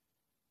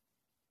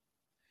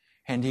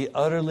 And He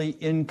utterly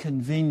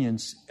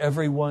inconveniences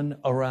everyone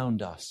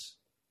around us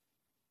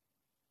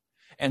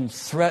and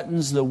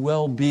threatens the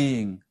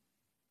well-being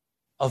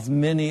of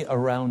many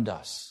around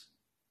us.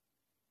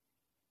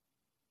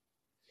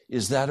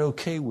 Is that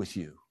okay with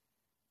you?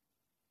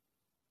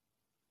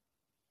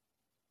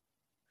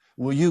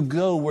 Will you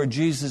go where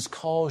Jesus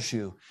calls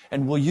you?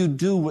 And will you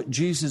do what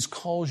Jesus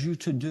calls you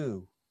to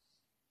do?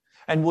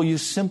 And will you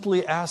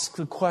simply ask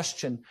the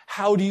question,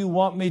 how do you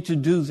want me to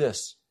do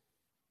this?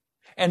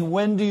 And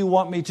when do you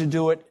want me to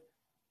do it?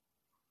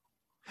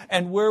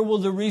 And where will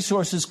the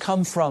resources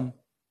come from?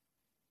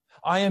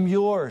 I am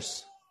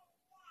yours.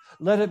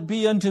 Let it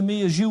be unto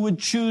me as you would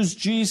choose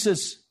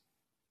Jesus.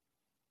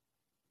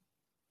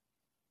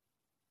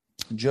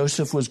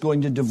 Joseph was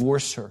going to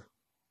divorce her,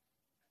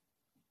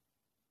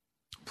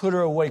 put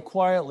her away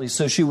quietly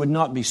so she would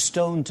not be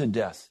stoned to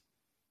death.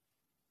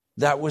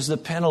 That was the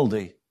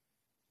penalty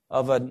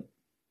of a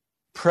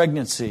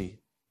pregnancy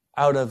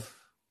out of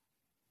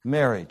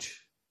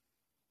marriage.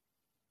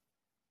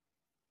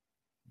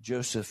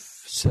 Joseph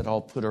said,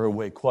 I'll put her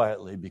away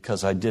quietly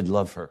because I did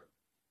love her.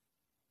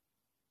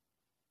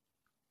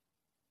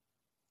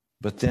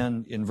 But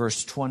then in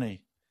verse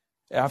 20,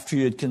 after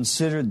he had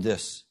considered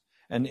this,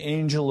 an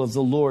angel of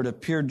the Lord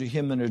appeared to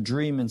him in a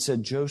dream and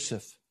said,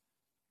 Joseph,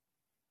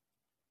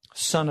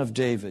 son of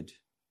David,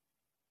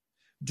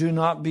 do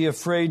not be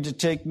afraid to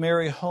take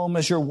Mary home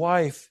as your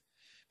wife,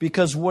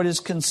 because what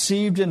is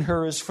conceived in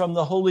her is from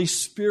the Holy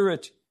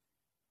Spirit.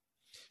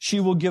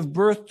 She will give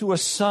birth to a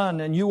son,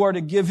 and you are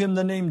to give him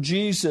the name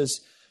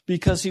Jesus,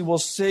 because he will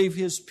save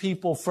his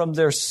people from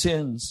their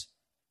sins.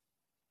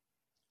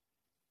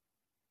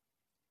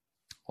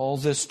 All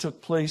this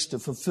took place to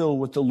fulfill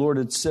what the Lord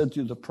had said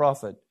through the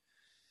prophet.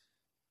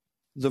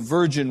 The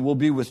virgin will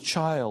be with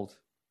child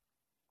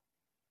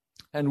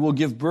and will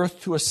give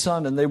birth to a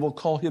son, and they will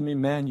call him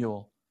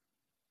Emmanuel,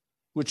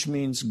 which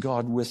means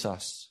God with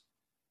us.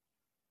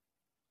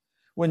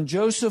 When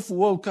Joseph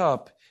woke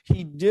up,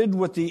 he did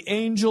what the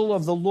angel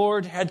of the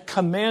Lord had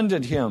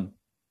commanded him,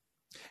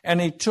 and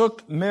he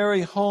took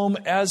Mary home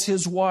as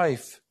his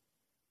wife.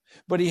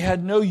 But he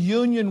had no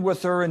union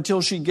with her until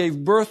she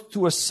gave birth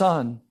to a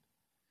son,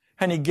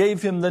 and he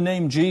gave him the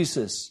name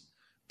Jesus.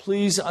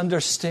 Please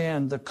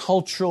understand the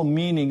cultural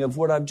meaning of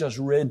what I've just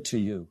read to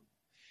you.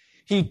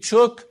 He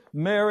took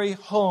Mary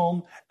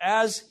home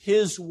as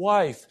his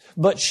wife,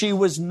 but she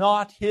was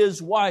not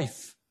his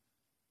wife.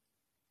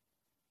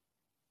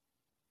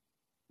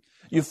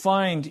 You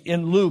find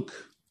in Luke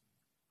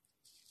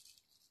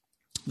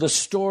the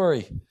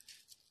story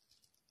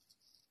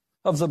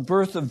of the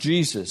birth of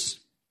Jesus.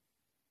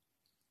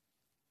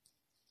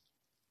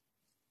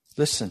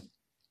 Listen.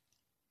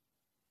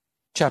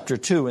 Chapter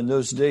 2, in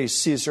those days,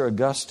 Caesar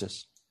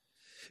Augustus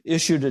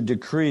issued a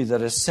decree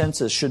that a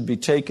census should be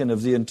taken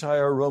of the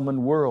entire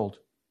Roman world.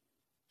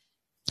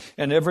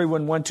 And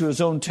everyone went to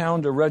his own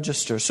town to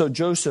register. So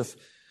Joseph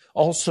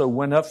also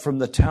went up from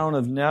the town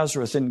of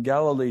Nazareth in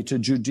Galilee to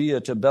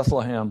Judea to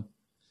Bethlehem,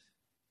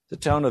 the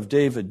town of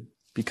David,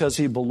 because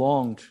he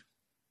belonged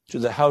to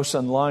the house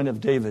and line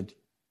of David.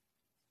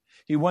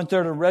 He went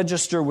there to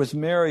register with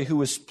Mary, who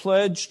was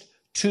pledged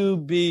to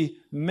be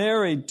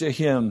married to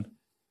him.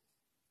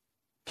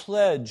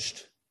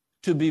 Pledged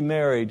to be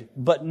married,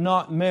 but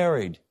not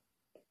married.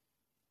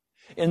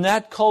 In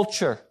that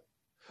culture,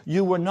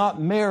 you were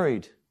not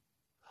married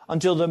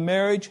until the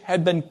marriage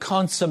had been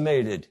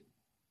consummated.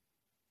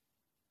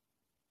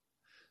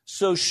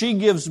 So she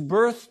gives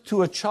birth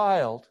to a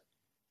child,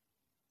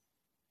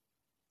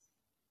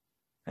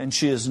 and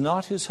she is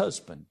not his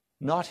husband,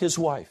 not his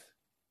wife.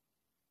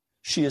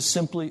 She is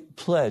simply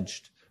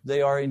pledged.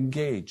 They are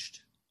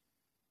engaged.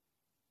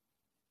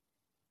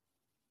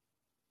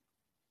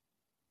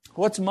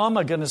 What's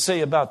Mama going to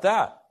say about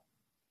that?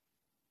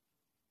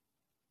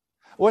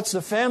 What's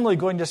the family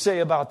going to say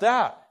about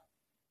that?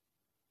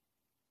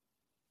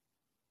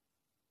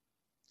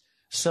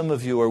 Some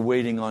of you are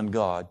waiting on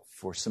God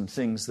for some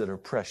things that are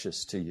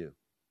precious to you.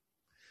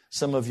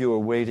 Some of you are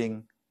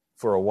waiting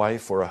for a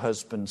wife or a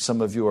husband.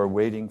 Some of you are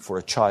waiting for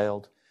a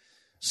child.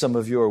 Some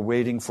of you are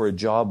waiting for a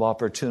job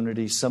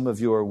opportunity. Some of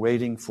you are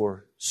waiting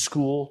for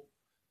school.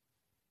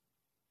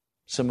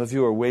 Some of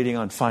you are waiting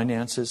on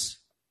finances.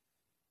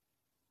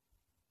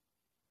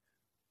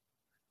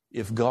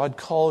 If God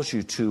calls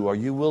you to, are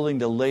you willing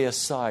to lay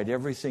aside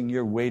everything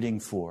you're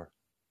waiting for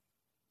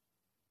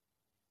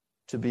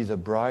to be the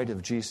bride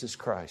of Jesus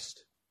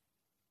Christ?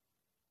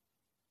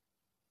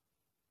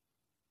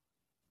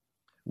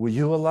 Will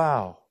you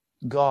allow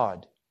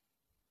God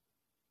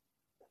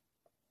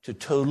to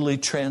totally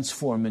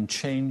transform and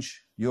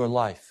change your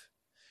life,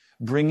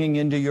 bringing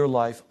into your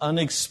life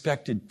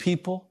unexpected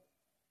people,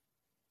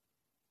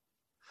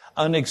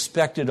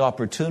 unexpected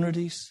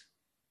opportunities,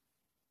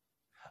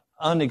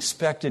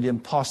 unexpected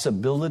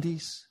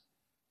impossibilities?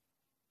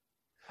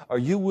 Are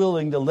you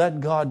willing to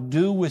let God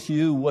do with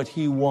you what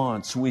He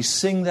wants? We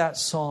sing that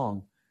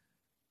song,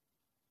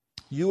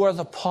 "You are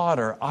the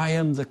potter, I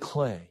am the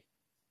clay."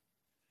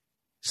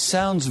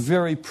 Sounds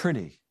very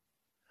pretty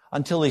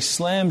until He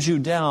slams you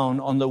down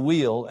on the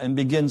wheel and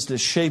begins to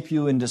shape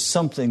you into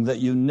something that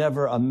you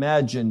never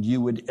imagined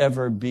you would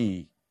ever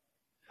be.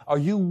 Are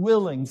you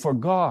willing for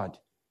God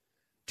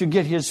to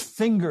get His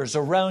fingers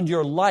around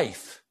your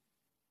life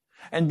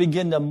and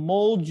begin to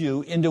mold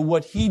you into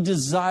what He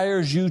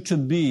desires you to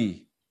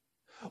be?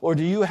 Or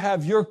do you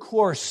have your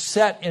course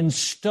set in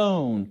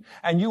stone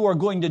and you are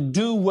going to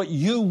do what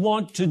you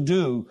want to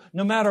do,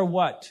 no matter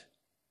what?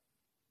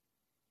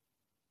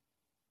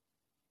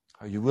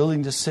 Are you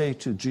willing to say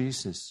to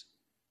Jesus,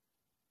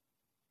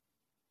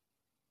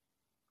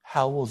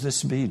 "How will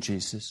this be,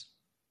 Jesus?"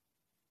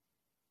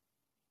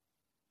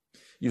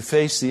 You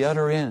face the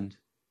utter end,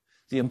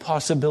 the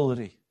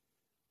impossibility.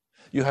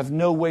 You have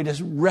no way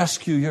to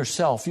rescue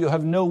yourself. You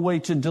have no way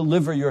to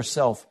deliver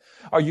yourself.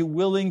 Are you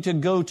willing to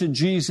go to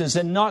Jesus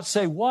and not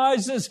say, "Why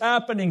is this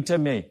happening to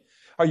me?"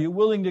 Are you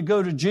willing to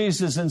go to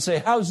Jesus and say,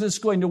 "How's this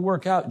going to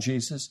work out,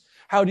 Jesus?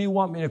 How do you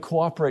want me to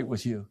cooperate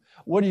with you?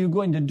 What are you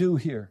going to do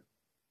here?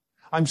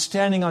 I'm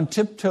standing on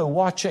tiptoe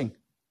watching."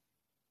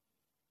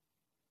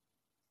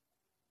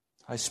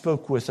 I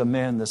spoke with a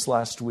man this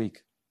last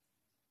week.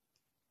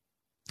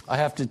 I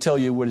have to tell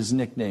you what his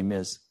nickname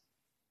is.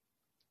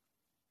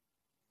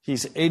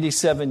 He's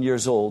 87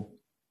 years old,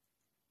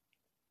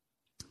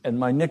 and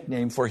my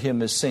nickname for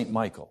him is Saint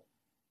Michael.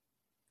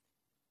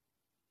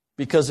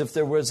 Because if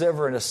there was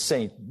ever a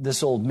saint,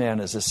 this old man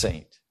is a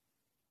saint.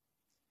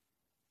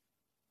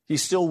 He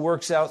still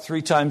works out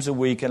 3 times a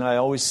week, and I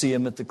always see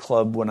him at the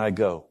club when I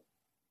go.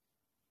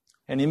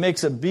 And he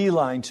makes a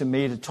beeline to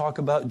me to talk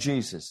about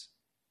Jesus.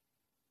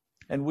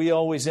 And we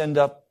always end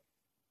up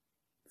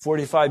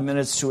 45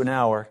 minutes to an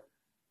hour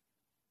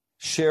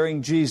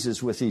sharing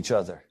Jesus with each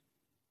other.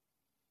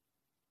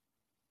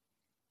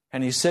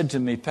 And he said to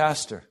me,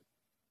 "Pastor,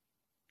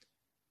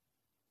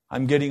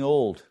 I'm getting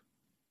old.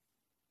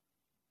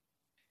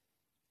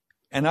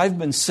 And I've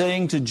been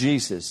saying to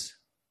Jesus,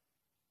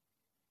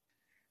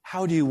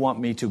 'How do you want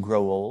me to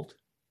grow old?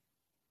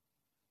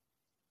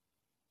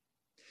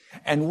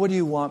 And what do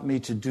you want me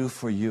to do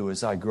for you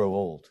as I grow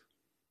old?'"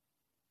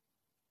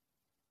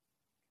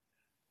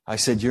 I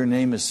said, "Your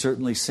name is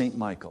certainly Saint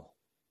Michael.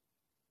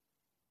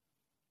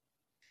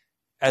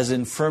 As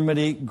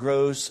infirmity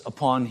grows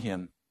upon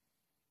him,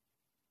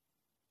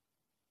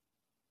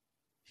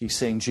 he's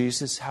saying,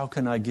 'Jesus, how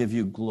can I give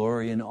you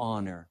glory and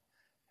honor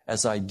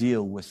as I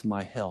deal with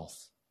my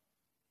health?'"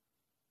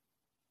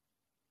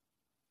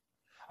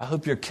 I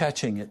hope you're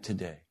catching it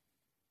today.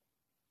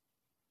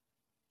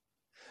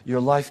 Your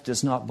life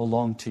does not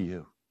belong to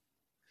you.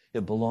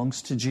 It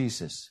belongs to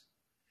Jesus.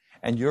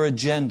 And your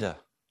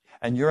agenda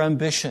and your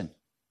ambition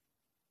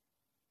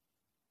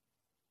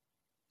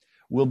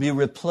will be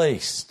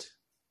replaced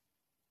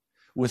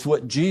with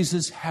what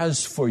Jesus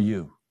has for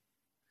you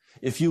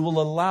if you will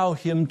allow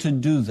Him to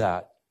do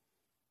that.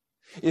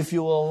 If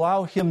you will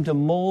allow Him to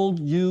mold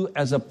you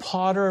as a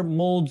potter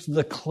molds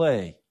the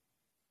clay.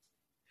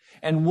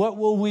 And what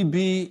will we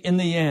be in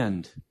the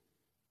end?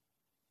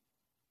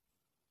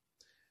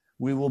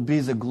 We will be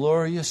the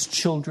glorious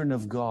children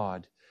of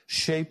God,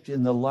 shaped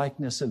in the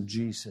likeness of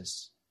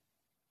Jesus.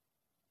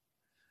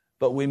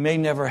 But we may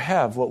never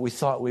have what we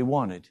thought we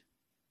wanted.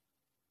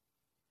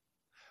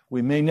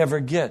 We may never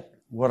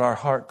get what our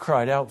heart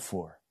cried out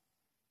for.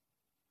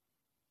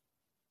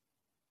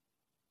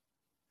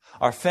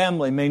 Our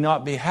family may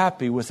not be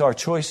happy with our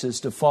choices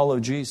to follow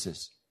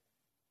Jesus.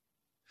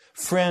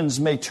 Friends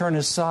may turn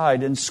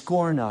aside and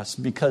scorn us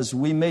because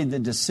we made the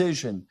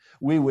decision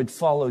we would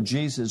follow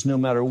Jesus no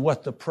matter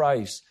what the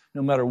price,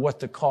 no matter what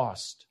the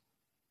cost.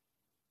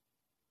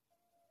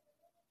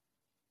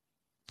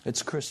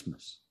 It's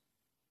Christmas.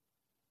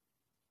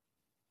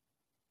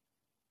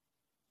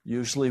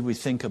 Usually we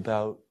think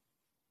about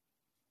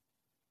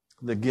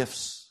the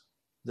gifts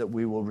that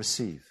we will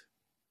receive.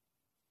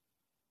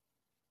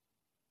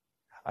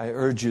 I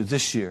urge you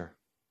this year,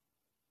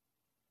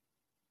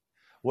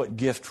 what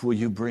gift will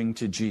you bring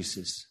to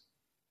Jesus?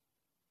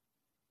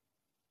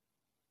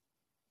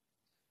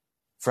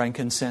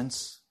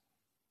 Frankincense?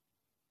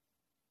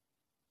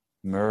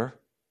 Myrrh?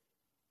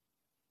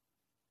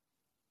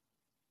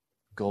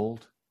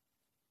 gold.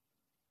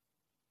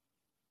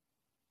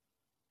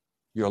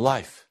 Your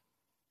life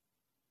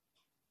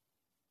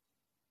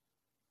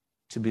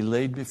to be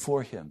laid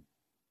before Him.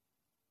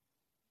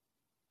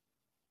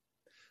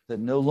 That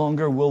no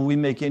longer will we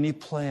make any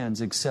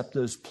plans except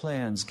those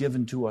plans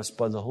given to us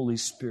by the Holy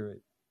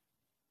Spirit.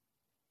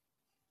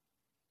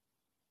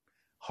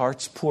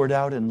 Hearts poured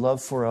out in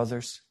love for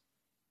others.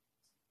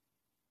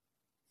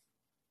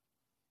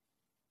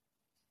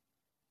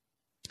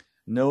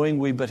 Knowing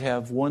we but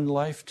have one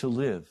life to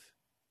live,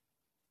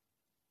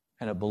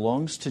 and it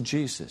belongs to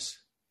Jesus.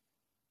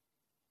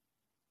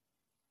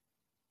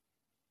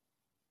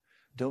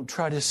 Don't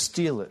try to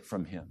steal it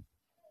from Him.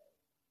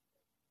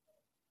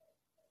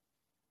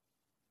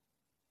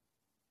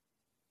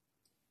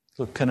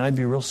 Look, can I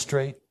be real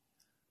straight?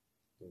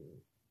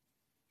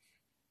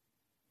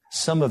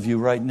 Some of you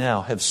right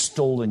now have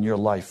stolen your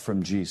life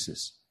from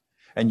Jesus,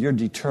 and you're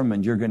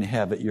determined you're going to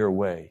have it your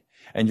way,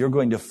 and you're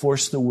going to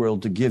force the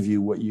world to give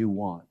you what you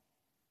want.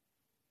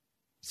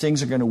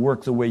 Things are going to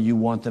work the way you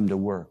want them to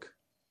work.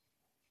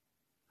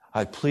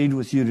 I plead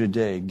with you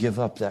today, give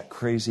up that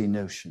crazy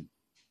notion.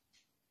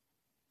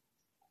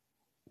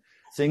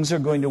 Things are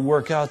going to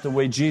work out the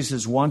way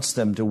Jesus wants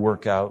them to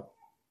work out.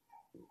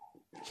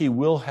 He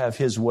will have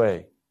His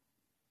way.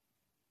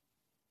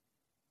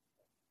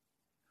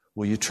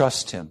 Will you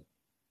trust Him?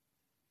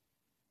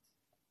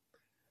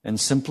 And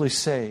simply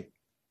say,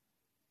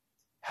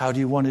 how do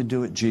you want to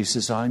do it,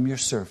 Jesus? I'm your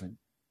servant.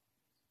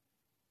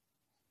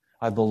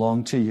 I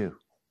belong to you.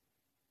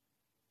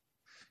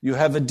 You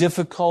have a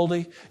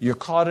difficulty, you're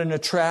caught in a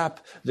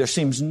trap, there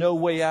seems no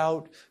way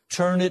out.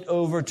 Turn it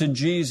over to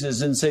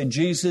Jesus and say,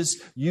 Jesus,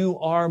 you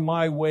are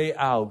my way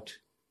out.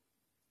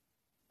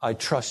 I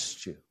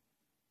trust you.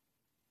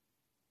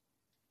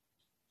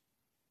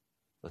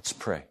 Let's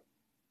pray.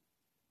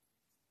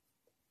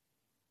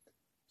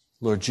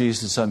 Lord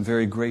Jesus, I'm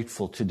very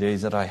grateful today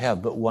that I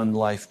have but one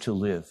life to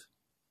live.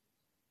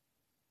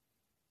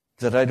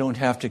 That I don't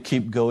have to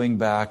keep going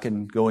back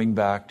and going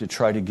back to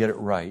try to get it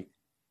right.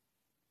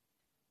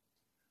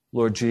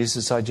 Lord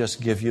Jesus, I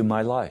just give you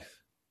my life.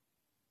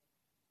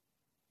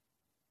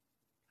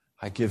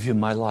 I give you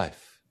my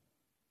life.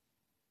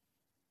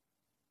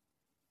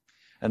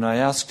 And I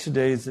ask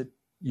today that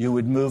you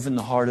would move in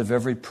the heart of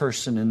every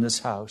person in this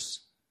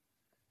house,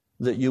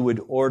 that you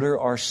would order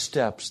our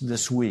steps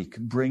this week,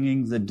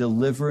 bringing the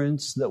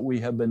deliverance that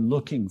we have been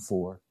looking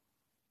for.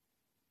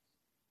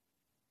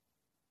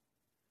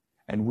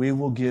 And we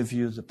will give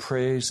you the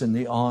praise and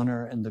the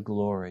honor and the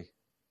glory.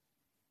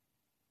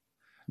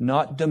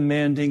 Not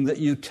demanding that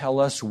you tell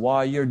us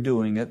why you're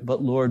doing it,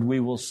 but Lord, we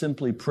will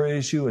simply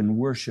praise you and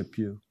worship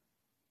you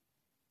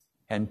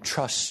and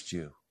trust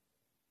you.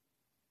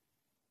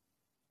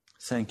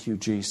 Thank you,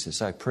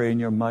 Jesus. I pray in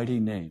your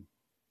mighty name.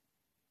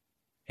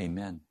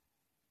 Amen.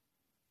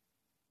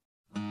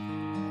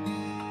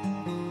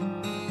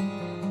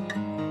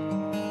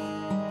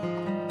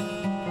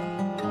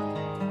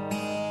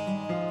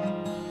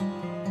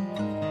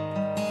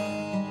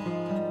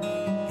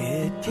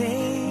 It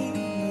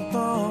came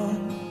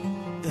upon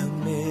the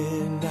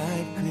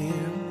midnight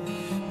clear,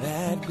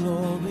 that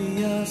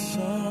glorious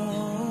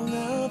song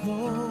of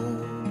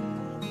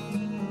old,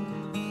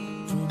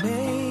 from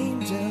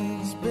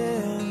angels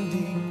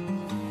bending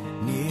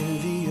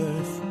near the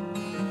earth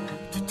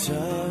to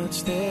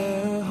touch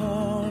their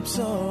harps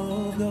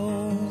of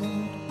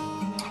gold.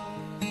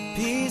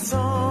 Peace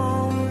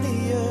on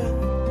the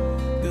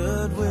earth,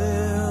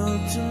 goodwill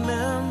to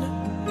men,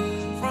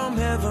 from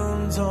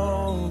heaven's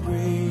all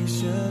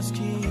gracious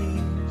King.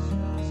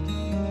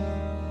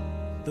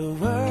 The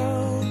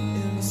world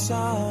in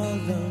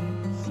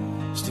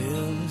solemn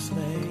stillness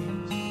lay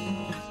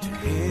to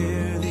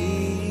hear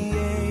the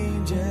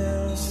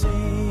angels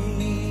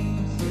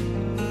sing.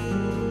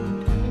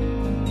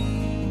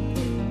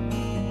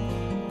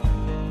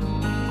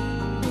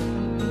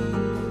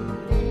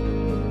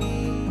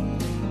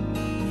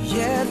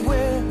 Yet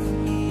with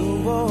the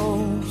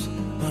woes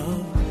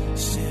of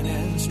sin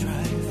and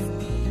strife,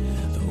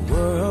 the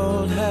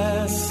world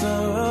has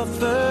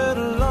suffered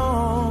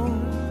long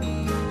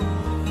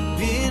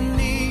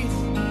beneath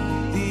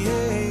the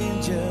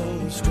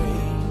angels'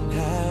 strain,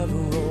 have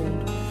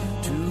rolled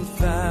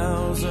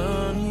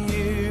 2,000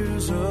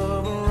 years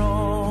of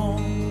wrong,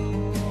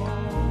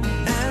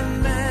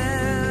 and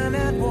man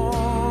at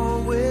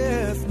war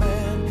with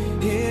man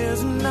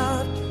is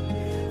not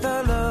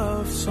the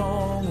love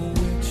song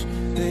which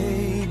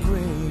they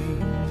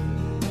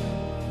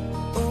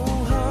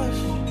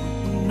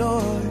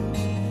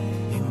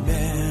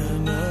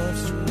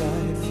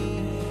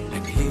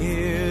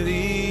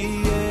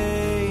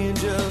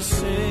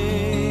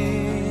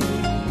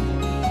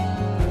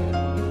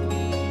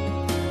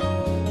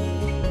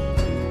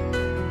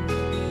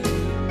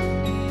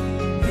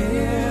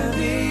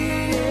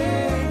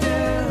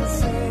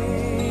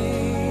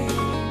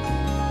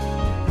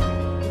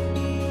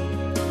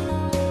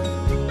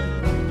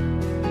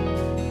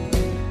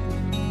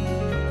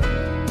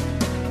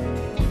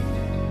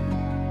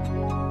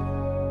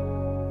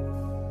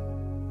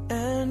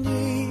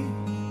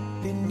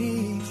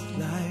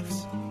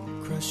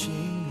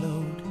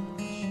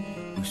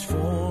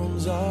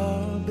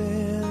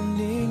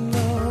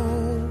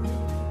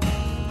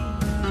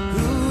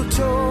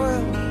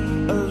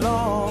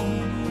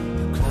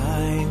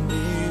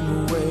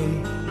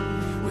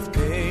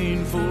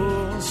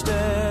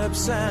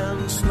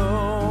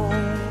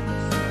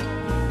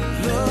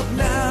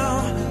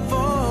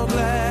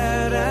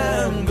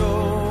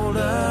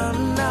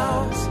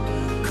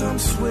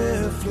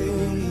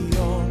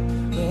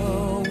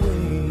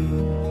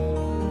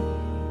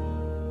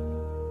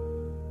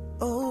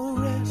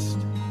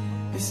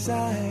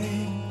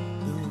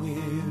the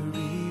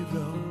weary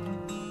road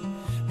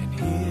and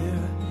hear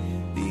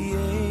the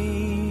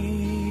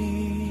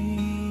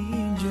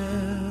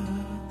angels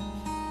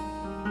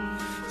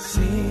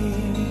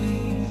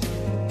sing.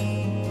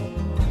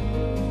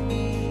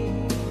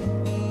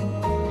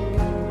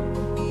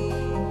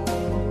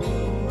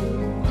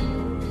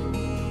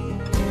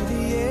 Hear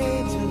the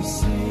angels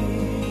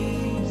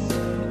sing.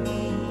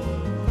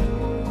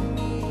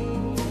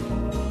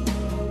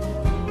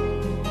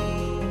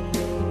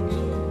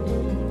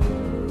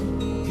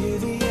 Hear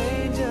the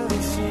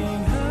angels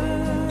sing,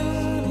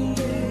 hallelujah.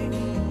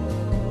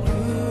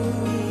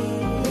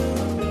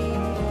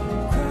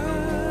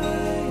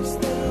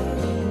 Christ the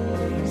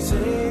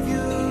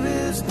Savior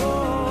is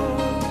born,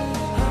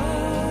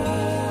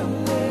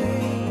 hallelujah.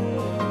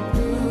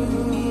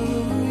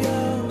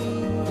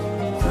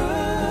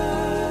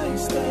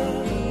 Christ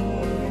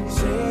the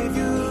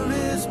Savior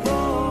is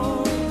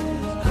born,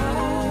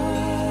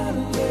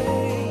 hallelujah.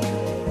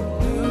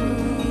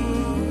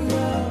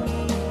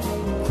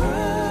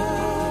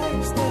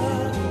 Christ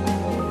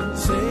the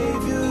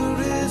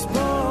Savior is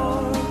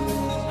born,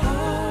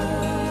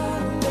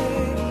 hallelujah.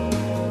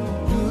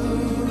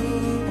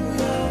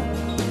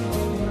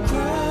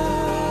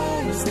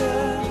 Christ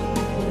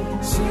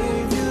the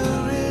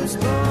Savior is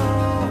born.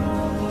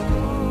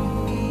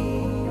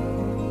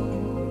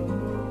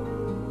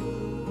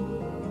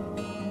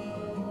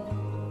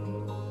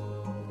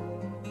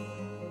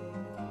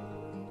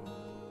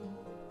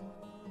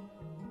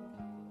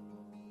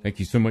 Thank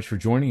you so much for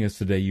joining us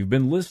today. You've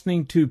been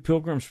listening to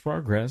Pilgrim's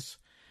Progress,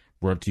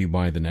 brought to you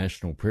by the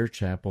National Prayer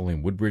Chapel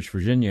in Woodbridge,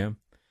 Virginia.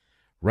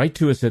 Write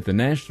to us at the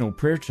National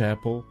Prayer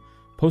Chapel,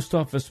 Post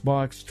Office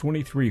Box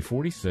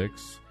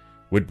 2346,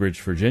 Woodbridge,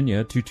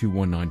 Virginia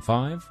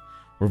 22195,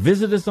 or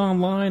visit us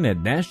online at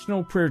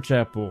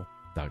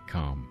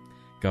nationalprayerchapel.com.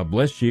 God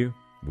bless you.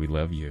 We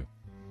love you.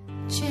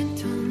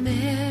 Gentle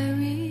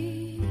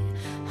Mary,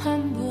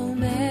 humble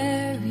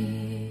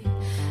Mary,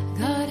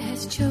 God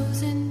has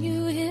chosen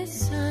you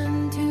his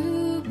son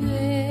to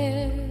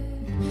bear.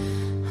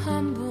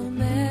 Humble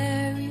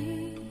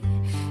Mary,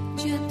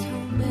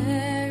 gentle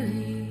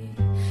Mary,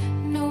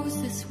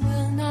 knows this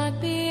will not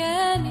be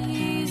an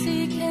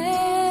easy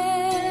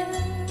care.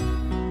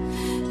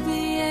 The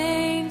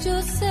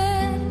angel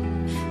said,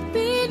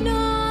 be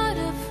not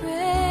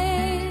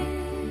afraid.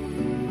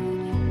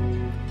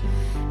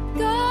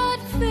 God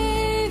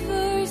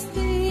favors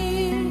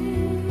thee.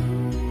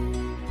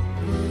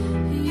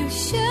 You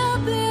shall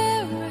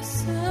bear a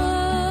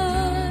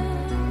son.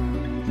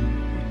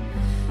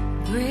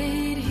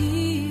 Great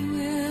he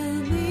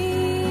will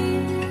be.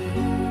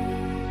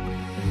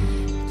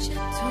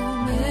 Gentle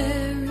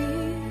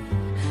Mary,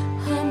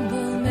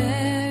 humble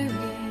Mary,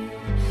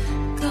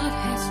 God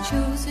has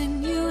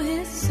chosen you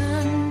his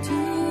son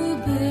to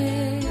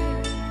bear.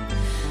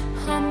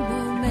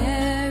 Humble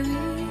Mary,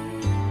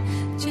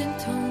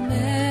 gentle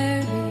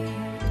Mary,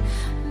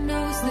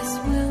 knows this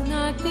will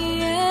not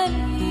be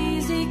an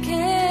easy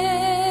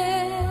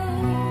care.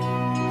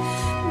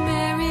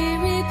 Mary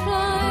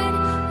replied,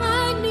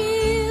 I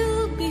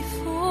kneel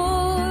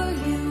before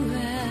you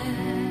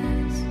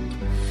as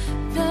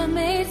the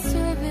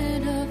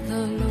maidservant of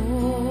the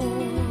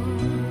Lord.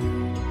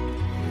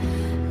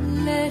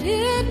 Let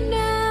it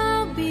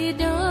now be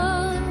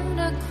done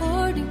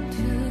according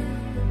to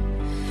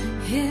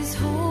his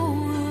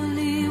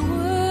holy word.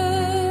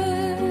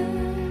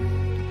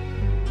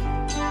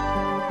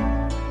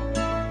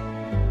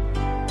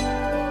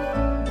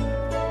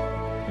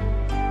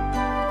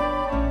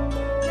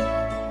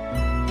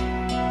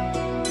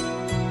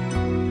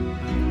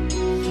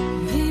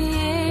 The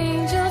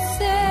angel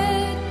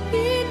said,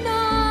 be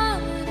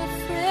not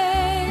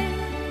afraid.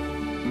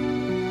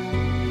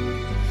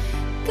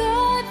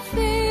 God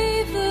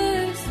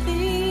favors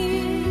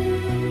thee.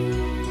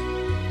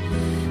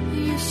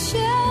 You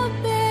shall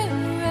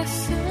bear a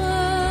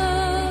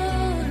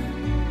son.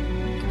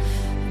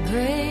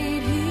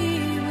 Great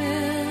he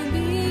will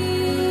be.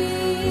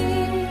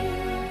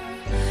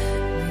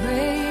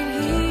 Great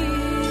he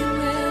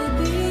will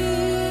be.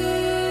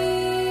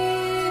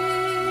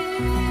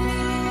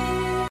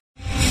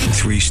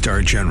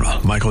 3-star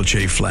General Michael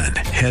J. Flynn,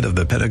 head of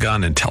the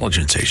Pentagon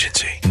Intelligence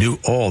Agency, knew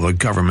all the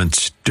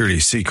government's dirty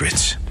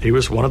secrets. He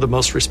was one of the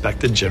most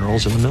respected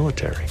generals in the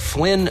military.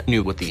 Flynn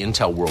knew what the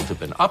intel world had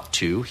been up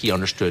to. He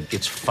understood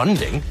its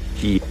funding.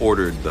 He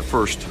ordered the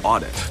first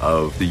audit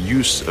of the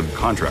use of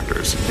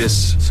contractors.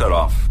 This set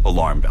off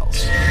alarm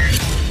bells.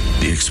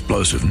 The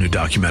explosive new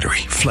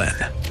documentary, Flynn,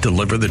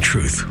 Deliver the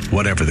Truth,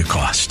 Whatever the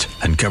Cost,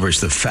 uncovers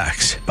the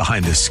facts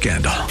behind this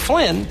scandal.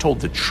 Flynn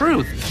told the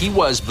truth. He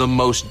was the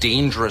most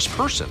dangerous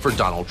person for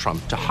Donald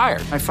Trump to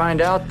hire. I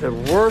find out the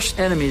worst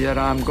enemy that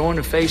I'm going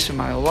to face in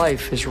my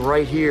life is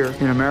right here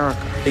in America.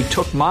 They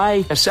took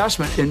my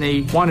assessment and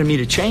they wanted me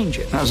to change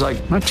it. And I was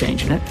like, I'm not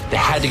changing it. They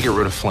had to get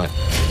rid of Flynn.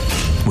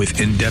 With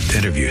in-depth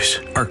interviews,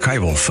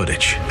 archival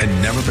footage,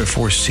 and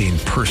never-before-seen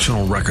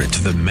personal records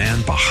of the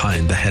man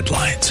behind the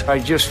headlines. I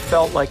just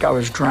felt like I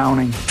was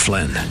drowning.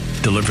 Flynn,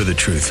 deliver the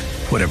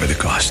truth, whatever the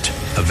cost.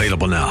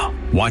 Available now.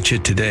 Watch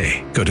it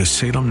today. Go to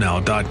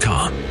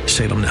salemnow.com.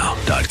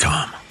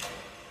 salemnow.com.